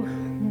you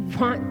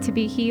want to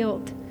be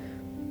healed?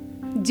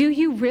 Do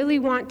you really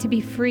want to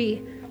be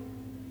free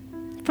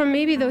from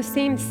maybe those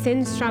same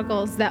sin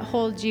struggles that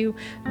hold you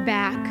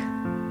back?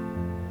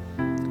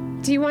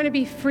 Do you want to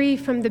be free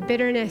from the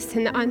bitterness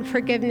and the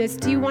unforgiveness?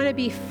 Do you want to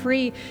be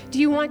free? Do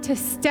you want to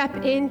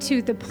step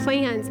into the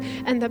plans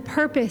and the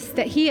purpose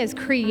that he has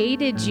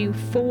created you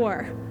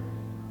for?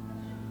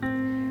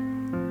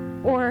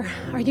 Or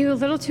are you a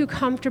little too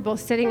comfortable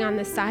sitting on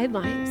the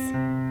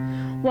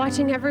sidelines,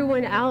 watching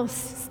everyone else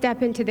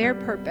step into their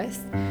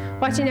purpose,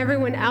 watching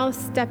everyone else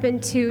step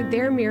into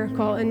their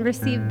miracle and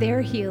receive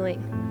their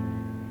healing?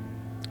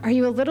 Are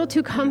you a little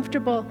too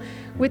comfortable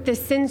with the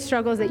sin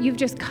struggles that you've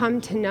just come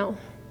to know?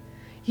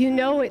 You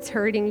know it's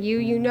hurting you,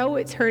 you know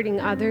it's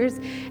hurting others,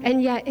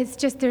 and yet it's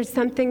just there's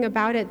something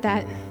about it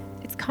that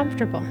it's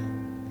comfortable.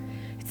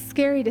 It's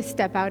scary to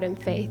step out in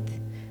faith.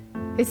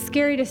 It's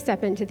scary to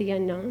step into the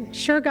unknown.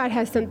 Sure, God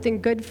has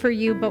something good for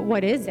you, but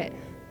what is it?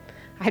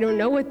 I don't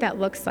know what that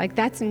looks like.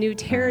 That's new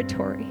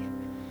territory.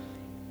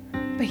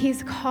 But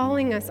he's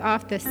calling us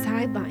off the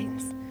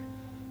sidelines.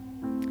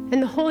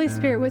 And the Holy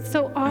Spirit, what's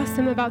so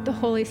awesome about the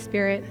Holy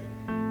Spirit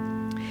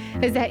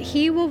is that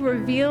he will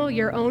reveal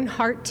your own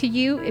heart to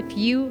you if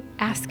you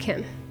ask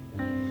him.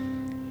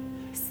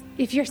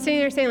 If you're sitting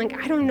there saying,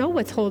 like, I don't know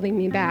what's holding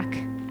me back,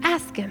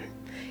 ask him.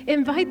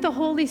 Invite the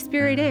Holy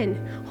Spirit in.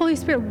 Holy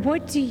Spirit,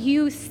 what do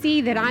you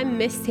see that I'm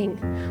missing?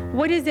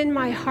 What is in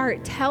my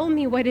heart? Tell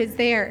me what is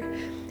there.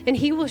 And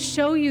he will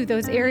show you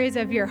those areas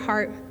of your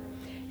heart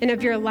and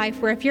of your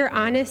life where if you're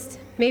honest,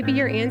 maybe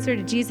your answer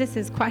to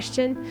Jesus'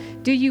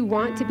 question, do you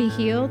want to be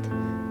healed?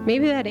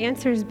 Maybe that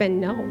answer has been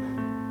no.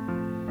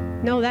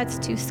 No, that's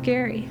too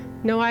scary.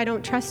 No, I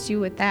don't trust you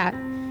with that.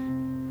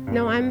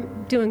 No,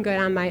 I'm doing good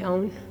on my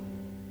own.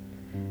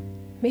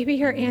 Maybe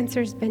your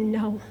answer's been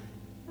no.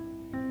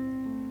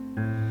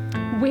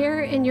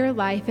 Where in your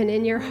life and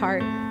in your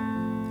heart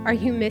are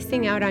you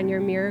missing out on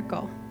your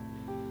miracle?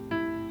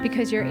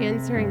 Because you're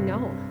answering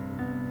no.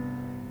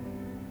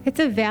 It's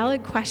a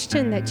valid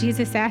question that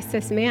Jesus asked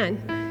this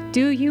man.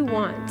 Do you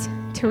want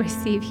to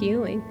receive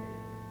healing?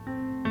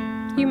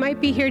 You might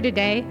be here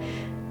today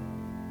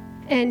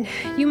and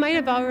you might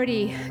have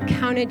already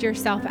counted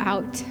yourself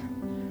out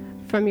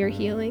from your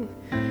healing,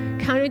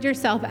 counted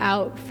yourself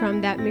out from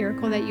that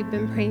miracle that you've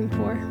been praying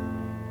for.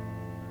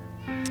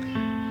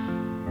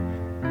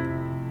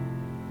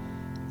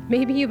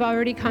 Maybe you've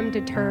already come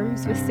to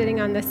terms with sitting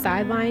on the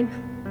sideline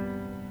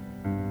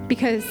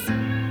because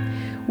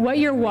what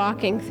you're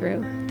walking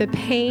through, the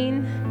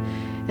pain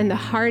and the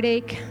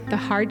heartache, the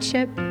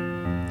hardship,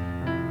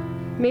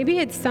 maybe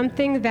it's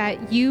something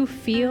that you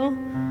feel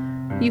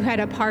you had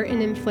a part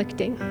in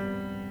inflicting.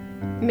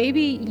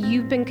 Maybe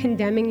you've been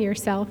condemning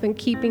yourself and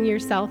keeping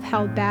yourself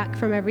held back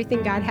from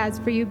everything God has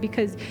for you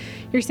because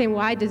you're saying,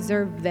 well, I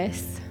deserve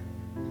this.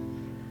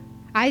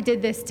 I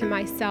did this to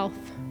myself.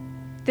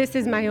 This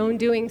is my own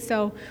doing,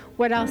 so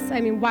what else?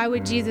 I mean, why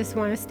would Jesus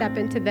want to step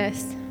into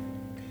this?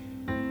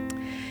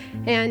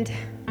 And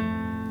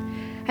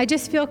I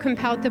just feel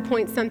compelled to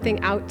point something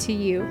out to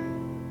you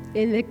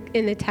in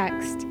the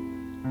text.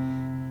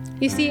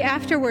 You see,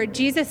 afterward,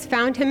 Jesus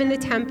found him in the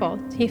temple.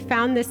 He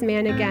found this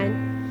man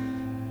again.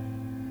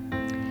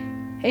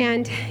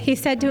 And he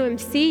said to him,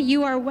 see,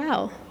 you are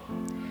well.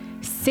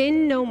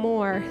 Sin no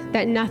more,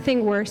 that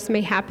nothing worse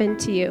may happen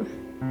to you.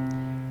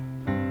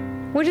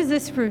 What does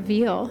this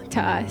reveal to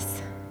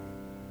us?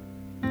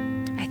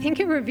 I think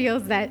it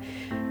reveals that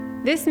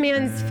this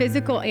man's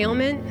physical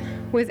ailment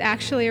was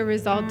actually a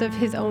result of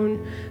his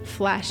own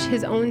flesh,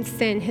 his own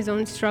sin, his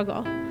own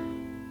struggle.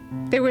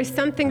 There was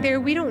something there.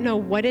 We don't know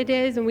what it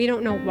is and we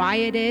don't know why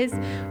it is,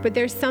 but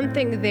there's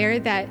something there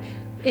that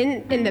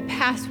in the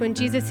past when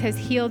Jesus has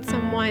healed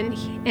someone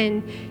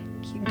and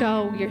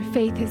go, your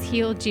faith has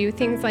healed you,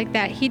 things like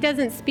that, he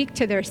doesn't speak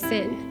to their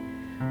sin.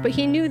 But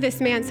he knew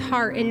this man's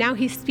heart, and now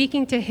he's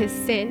speaking to his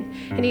sin.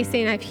 And he's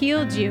saying, I've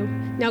healed you,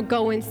 now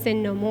go and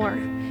sin no more.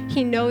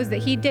 He knows that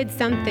he did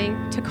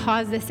something to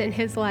cause this in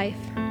his life.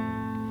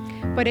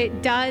 But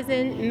it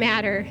doesn't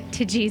matter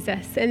to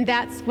Jesus. And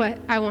that's what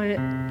I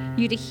want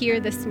you to hear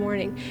this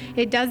morning.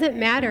 It doesn't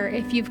matter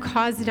if you've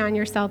caused it on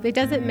yourself. It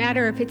doesn't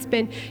matter if it's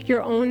been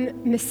your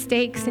own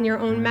mistakes and your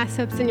own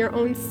mess-ups and your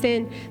own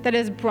sin that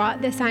has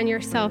brought this on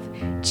yourself.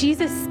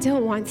 Jesus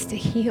still wants to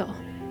heal.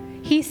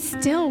 He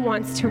still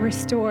wants to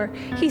restore.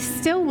 He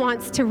still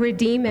wants to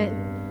redeem it.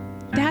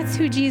 That's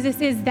who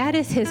Jesus is. That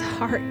is his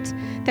heart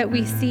that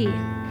we see.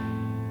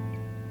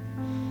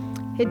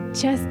 It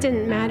just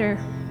didn't matter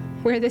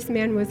where this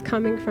man was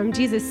coming from.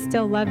 Jesus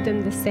still loved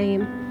him the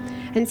same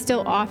and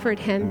still offered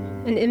him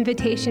an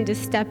invitation to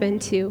step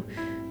into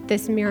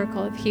this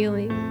miracle of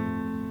healing.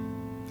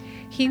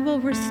 He will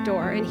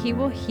restore and he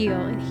will heal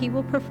and he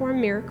will perform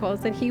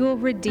miracles and he will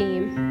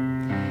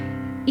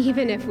redeem,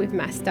 even if we've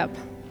messed up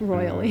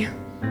royally,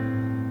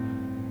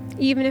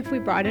 even if we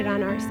brought it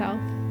on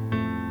ourselves.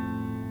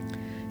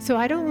 So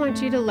I don't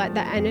want you to let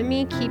the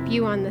enemy keep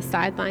you on the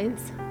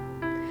sidelines.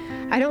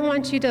 I don't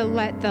want you to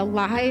let the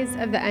lies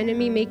of the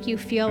enemy make you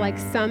feel like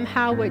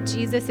somehow what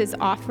Jesus is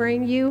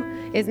offering you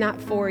is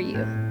not for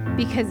you,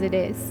 because it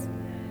is.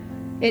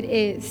 It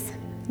is.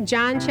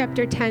 John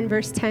chapter 10,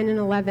 verse 10 and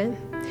 11.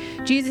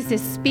 Jesus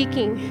is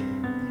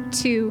speaking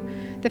to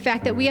the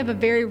fact that we have a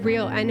very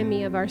real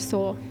enemy of our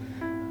soul.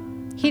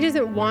 He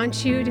doesn't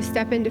want you to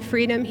step into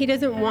freedom. He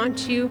doesn't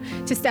want you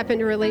to step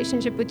into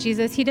relationship with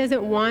Jesus. He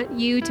doesn't want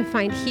you to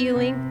find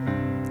healing.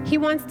 He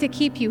wants to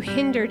keep you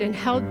hindered and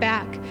held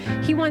back.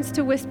 He wants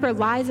to whisper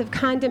lies of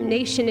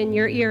condemnation in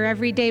your ear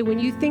every day when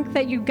you think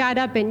that you got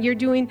up and you're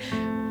doing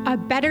a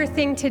better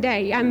thing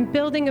today. I'm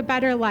building a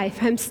better life.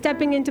 I'm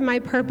stepping into my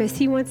purpose.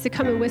 He wants to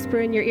come and whisper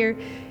in your ear,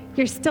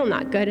 you're still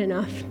not good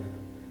enough.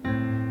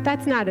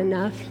 That's not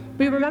enough.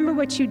 We remember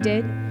what you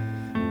did.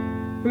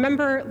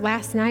 Remember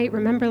last night,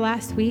 remember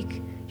last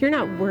week. You're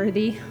not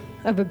worthy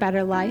of a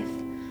better life.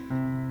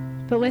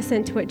 But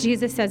listen to what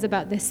Jesus says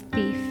about this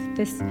thief,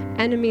 this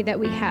enemy that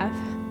we have.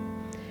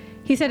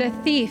 He said, a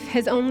thief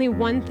has only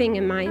one thing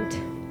in mind.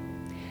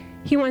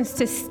 He wants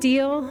to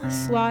steal,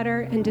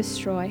 slaughter, and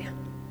destroy.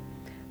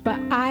 But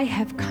I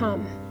have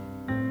come.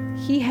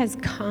 He has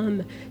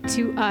come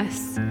to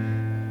us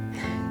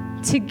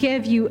to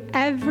give you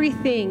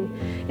everything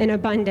in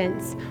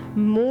abundance,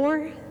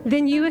 more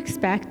than you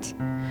expect,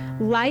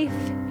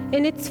 life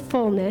in its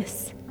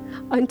fullness,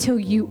 until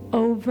you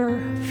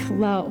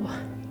overflow.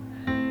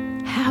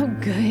 How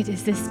good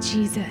is this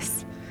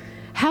Jesus?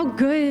 How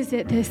good is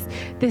it,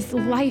 this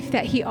life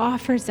that he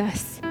offers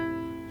us?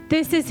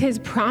 This is his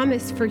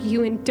promise for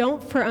you, and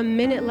don't for a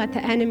minute let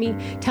the enemy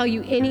tell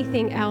you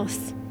anything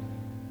else.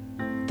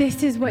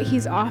 This is what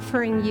he's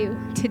offering you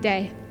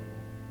today.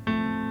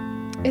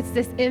 It's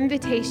this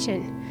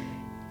invitation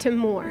to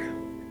more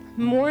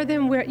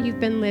than where you've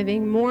been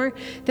living, more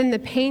than the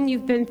pain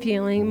you've been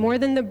feeling, more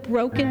than the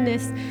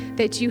brokenness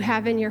that you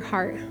have in your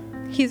heart.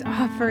 He's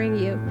offering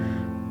you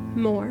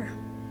more.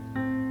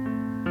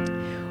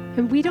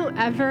 And we don't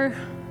ever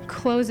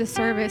close a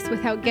service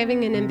without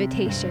giving an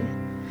invitation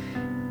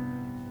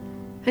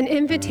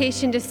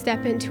to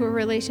step into a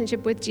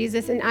relationship with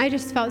Jesus. And I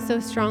just felt so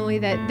strongly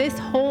that this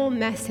whole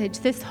message,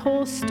 this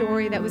whole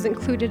story that was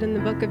included in the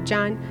book of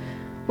John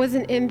was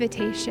an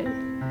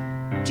invitation.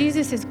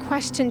 Jesus'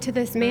 question to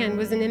this man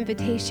was an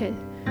invitation.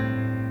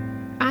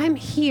 I'm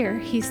here,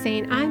 he's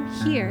saying, I'm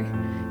here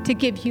to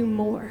give you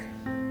more.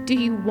 Do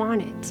you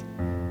want it?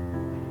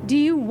 Do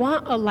you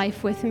want a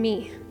life with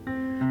me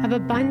of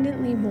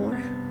abundantly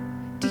more?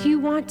 Do you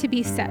want to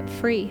be set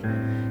free?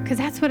 Because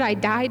that's what I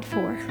died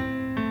for.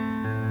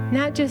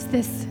 Not just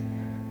this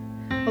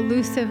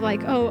elusive,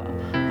 like, oh,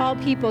 all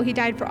people, he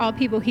died for all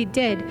people. He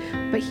did,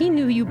 but he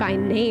knew you by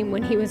name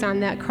when he was on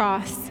that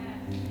cross.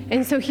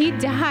 And so he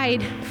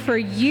died for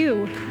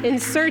you.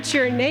 Insert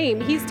your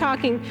name. He's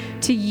talking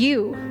to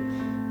you.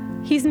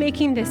 He's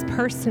making this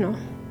personal.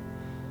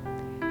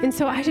 And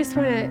so I just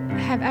want to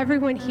have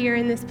everyone here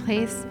in this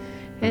place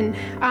and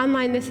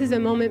online, this is a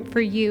moment for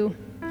you.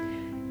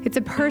 It's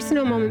a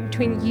personal moment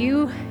between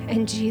you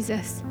and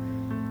Jesus.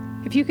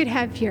 If you could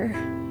have your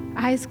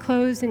eyes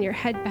closed and your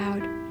head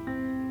bowed,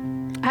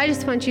 I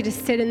just want you to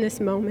sit in this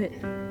moment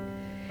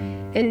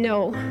and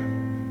know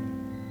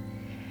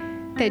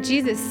that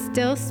Jesus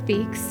still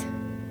speaks,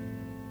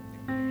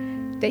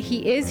 that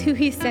he is who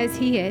he says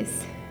he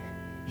is.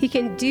 He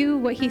can do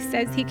what he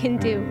says he can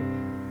do,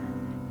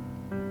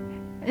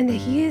 and that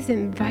he is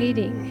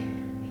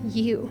inviting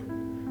you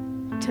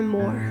to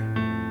more.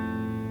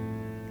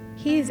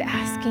 He is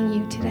asking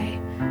you today,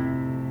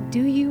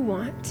 do you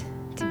want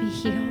to be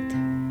healed?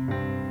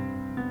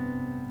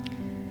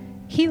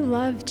 He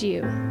loved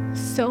you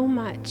so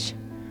much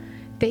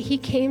that he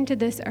came to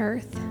this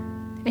earth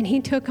and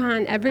he took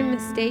on every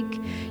mistake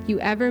you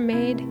ever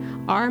made,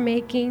 are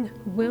making,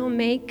 will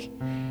make,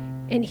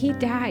 and he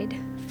died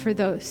for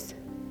those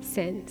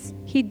sins.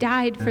 He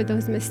died for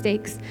those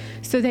mistakes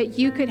so that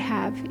you could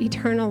have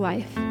eternal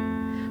life.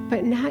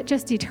 But not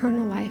just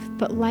eternal life,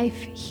 but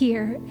life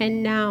here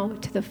and now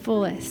to the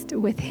fullest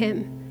with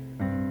him.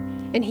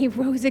 And he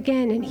rose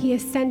again and he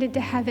ascended to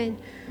heaven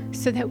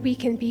so that we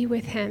can be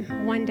with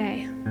him one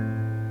day.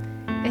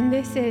 And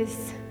this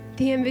is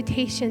the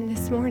invitation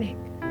this morning.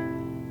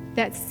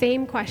 That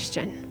same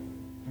question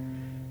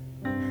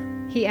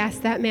he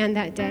asked that man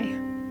that day.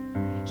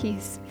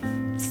 He's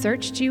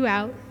searched you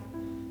out.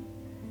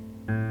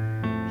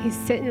 He's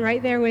sitting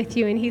right there with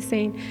you and he's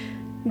saying,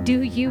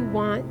 do you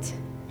want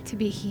to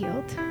be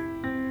healed?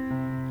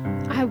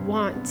 I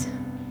want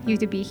you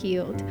to be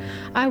healed.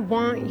 I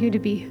want you to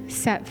be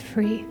set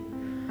free.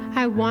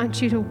 I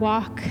want you to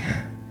walk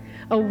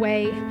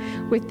away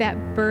with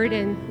that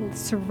burden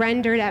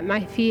surrendered at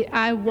my feet.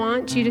 I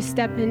want you to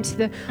step into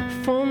the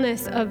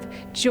fullness of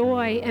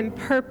joy and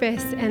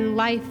purpose and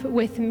life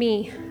with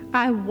me.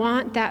 I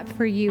want that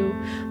for you,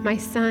 my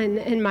son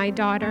and my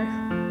daughter.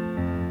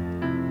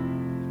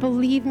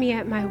 Believe me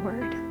at my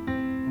word.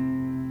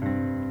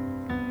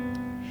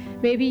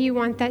 Maybe you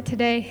want that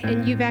today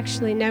and you've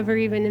actually never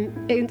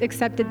even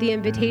accepted the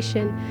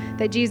invitation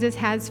that Jesus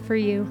has for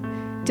you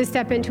to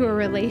step into a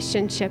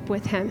relationship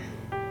with him.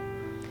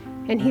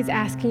 And he's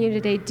asking you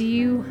today, do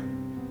you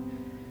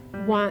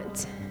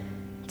want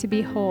to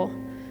be whole?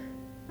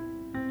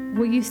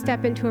 Will you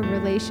step into a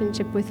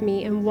relationship with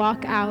me and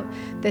walk out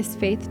this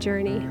faith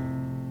journey?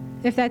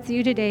 If that's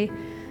you today,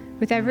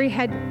 with every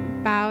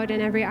head bowed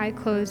and every eye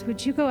closed,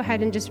 would you go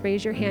ahead and just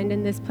raise your hand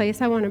in this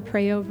place? I want to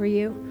pray over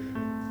you.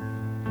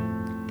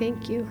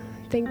 Thank you,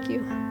 thank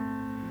you,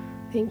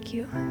 thank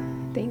you,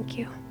 thank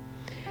you.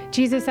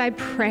 Jesus, I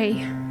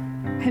pray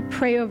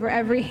over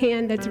every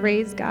hand that's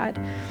raised, God.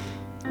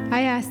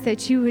 I ask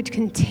that you would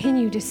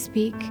continue to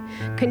speak,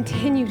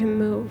 continue to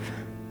move.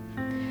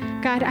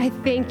 God, I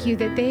thank you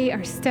that they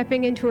are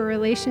stepping into a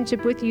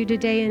relationship with you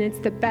today, and it's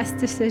the best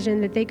decision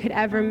that they could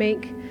ever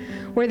make,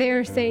 where they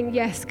are saying,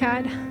 yes,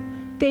 God,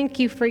 thank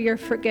you for your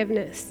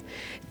forgiveness.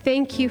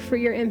 Thank you for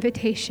your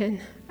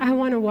invitation. I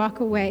want to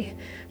walk away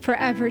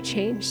forever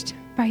changed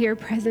by your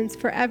presence,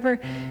 forever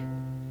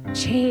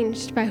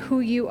changed by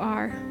who you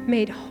are,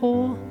 made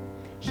whole,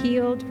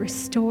 healed,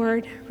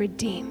 restored,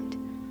 redeemed.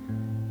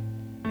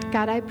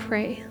 God, I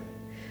pray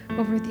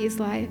over these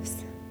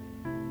lives.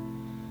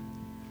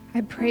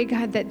 I pray,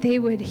 God, that they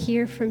would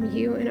hear from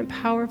you in a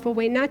powerful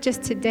way, not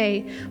just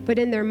today, but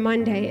in their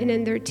Monday and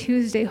in their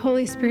Tuesday.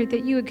 Holy Spirit,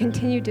 that you would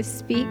continue to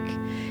speak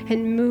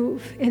and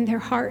move in their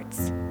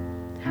hearts.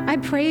 I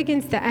pray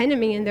against the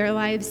enemy in their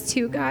lives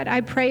too, God.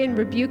 I pray and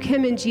rebuke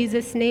him in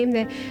Jesus' name,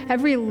 that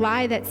every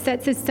lie that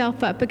sets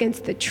itself up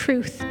against the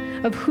truth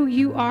of who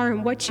you are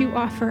and what you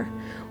offer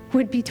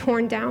would be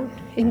torn down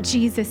in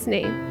Jesus'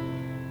 name.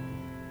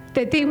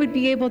 That they would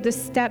be able to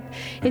step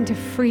into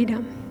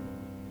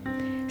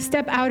freedom,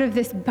 step out of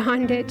this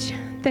bondage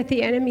that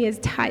the enemy has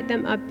tied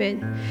them up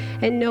in,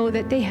 and know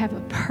that they have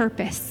a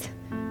purpose,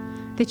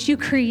 that you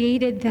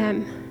created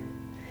them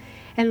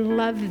and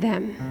love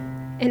them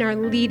and are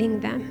leading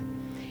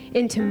them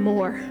into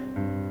more,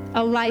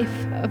 a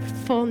life of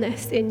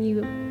fullness in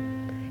you.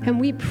 And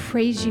we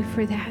praise you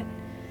for that.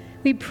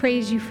 We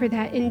praise you for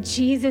that. In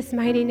Jesus'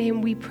 mighty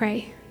name we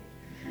pray.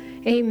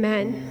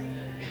 Amen.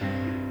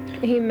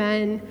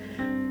 Amen.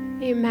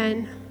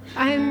 Amen.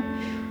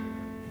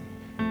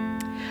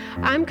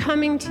 I'm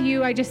coming to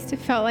you, I just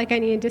felt like I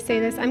needed to say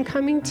this. I'm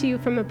coming to you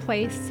from a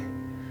place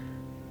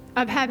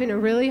of having a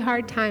really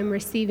hard time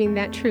receiving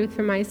that truth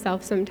for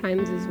myself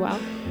sometimes as well.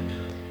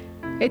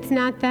 It's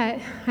not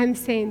that I'm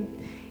saying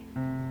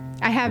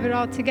I have it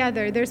all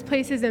together. There's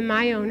places in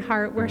my own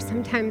heart where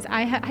sometimes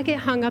I get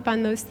hung up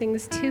on those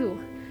things too.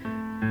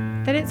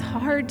 That it's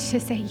hard to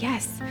say,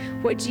 yes,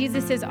 what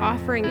Jesus is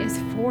offering is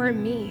for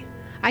me.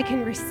 I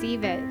can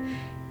receive it.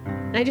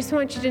 And I just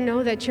want you to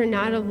know that you're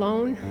not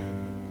alone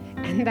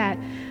and that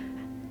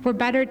we're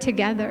better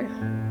together.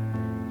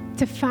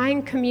 To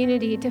find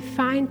community, to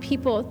find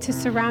people to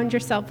surround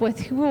yourself with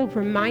who will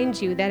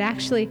remind you that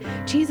actually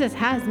Jesus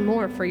has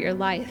more for your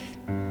life.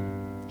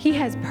 He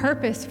has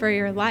purpose for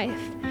your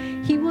life.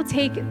 He will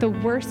take the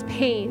worst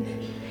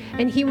pain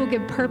and he will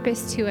give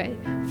purpose to it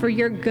for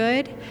your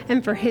good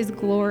and for his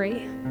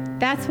glory.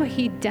 That's what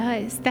he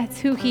does. That's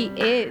who he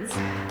is.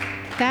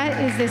 That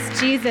is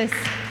this Jesus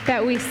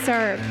that we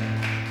serve.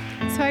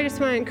 So I just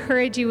want to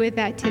encourage you with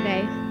that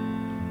today.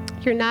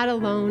 You're not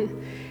alone.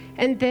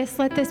 And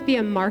let this be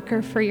a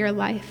marker for your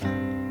life,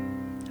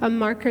 a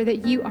marker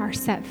that you are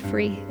set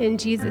free in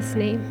Jesus'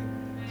 name,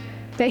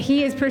 that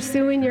he is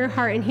pursuing your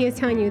heart and he is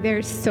telling you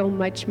there's so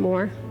much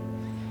more.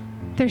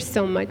 There's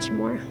so much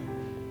more.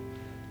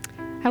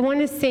 I want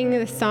to sing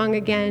the song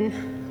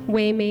again,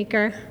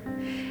 Waymaker.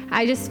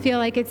 I just feel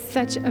like it's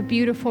such a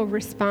beautiful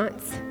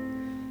response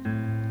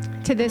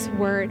to this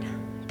word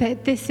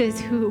that this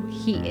is who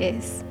he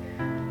is.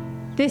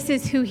 This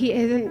is who he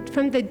is. And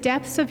from the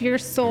depths of your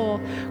soul,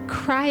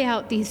 cry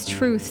out these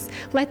truths.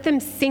 Let them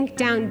sink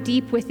down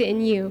deep within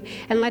you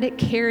and let it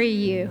carry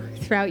you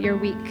throughout your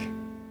week.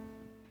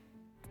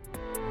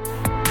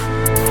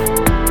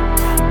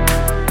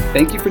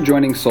 Thank you for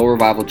joining Soul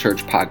Revival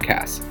Church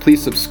podcast.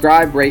 Please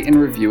subscribe, rate, and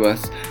review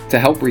us to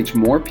help reach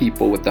more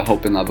people with the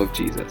hope and love of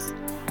Jesus.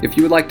 If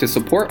you would like to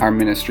support our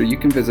ministry, you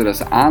can visit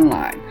us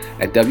online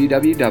at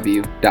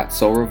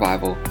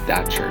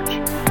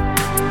www.soulrevival.church.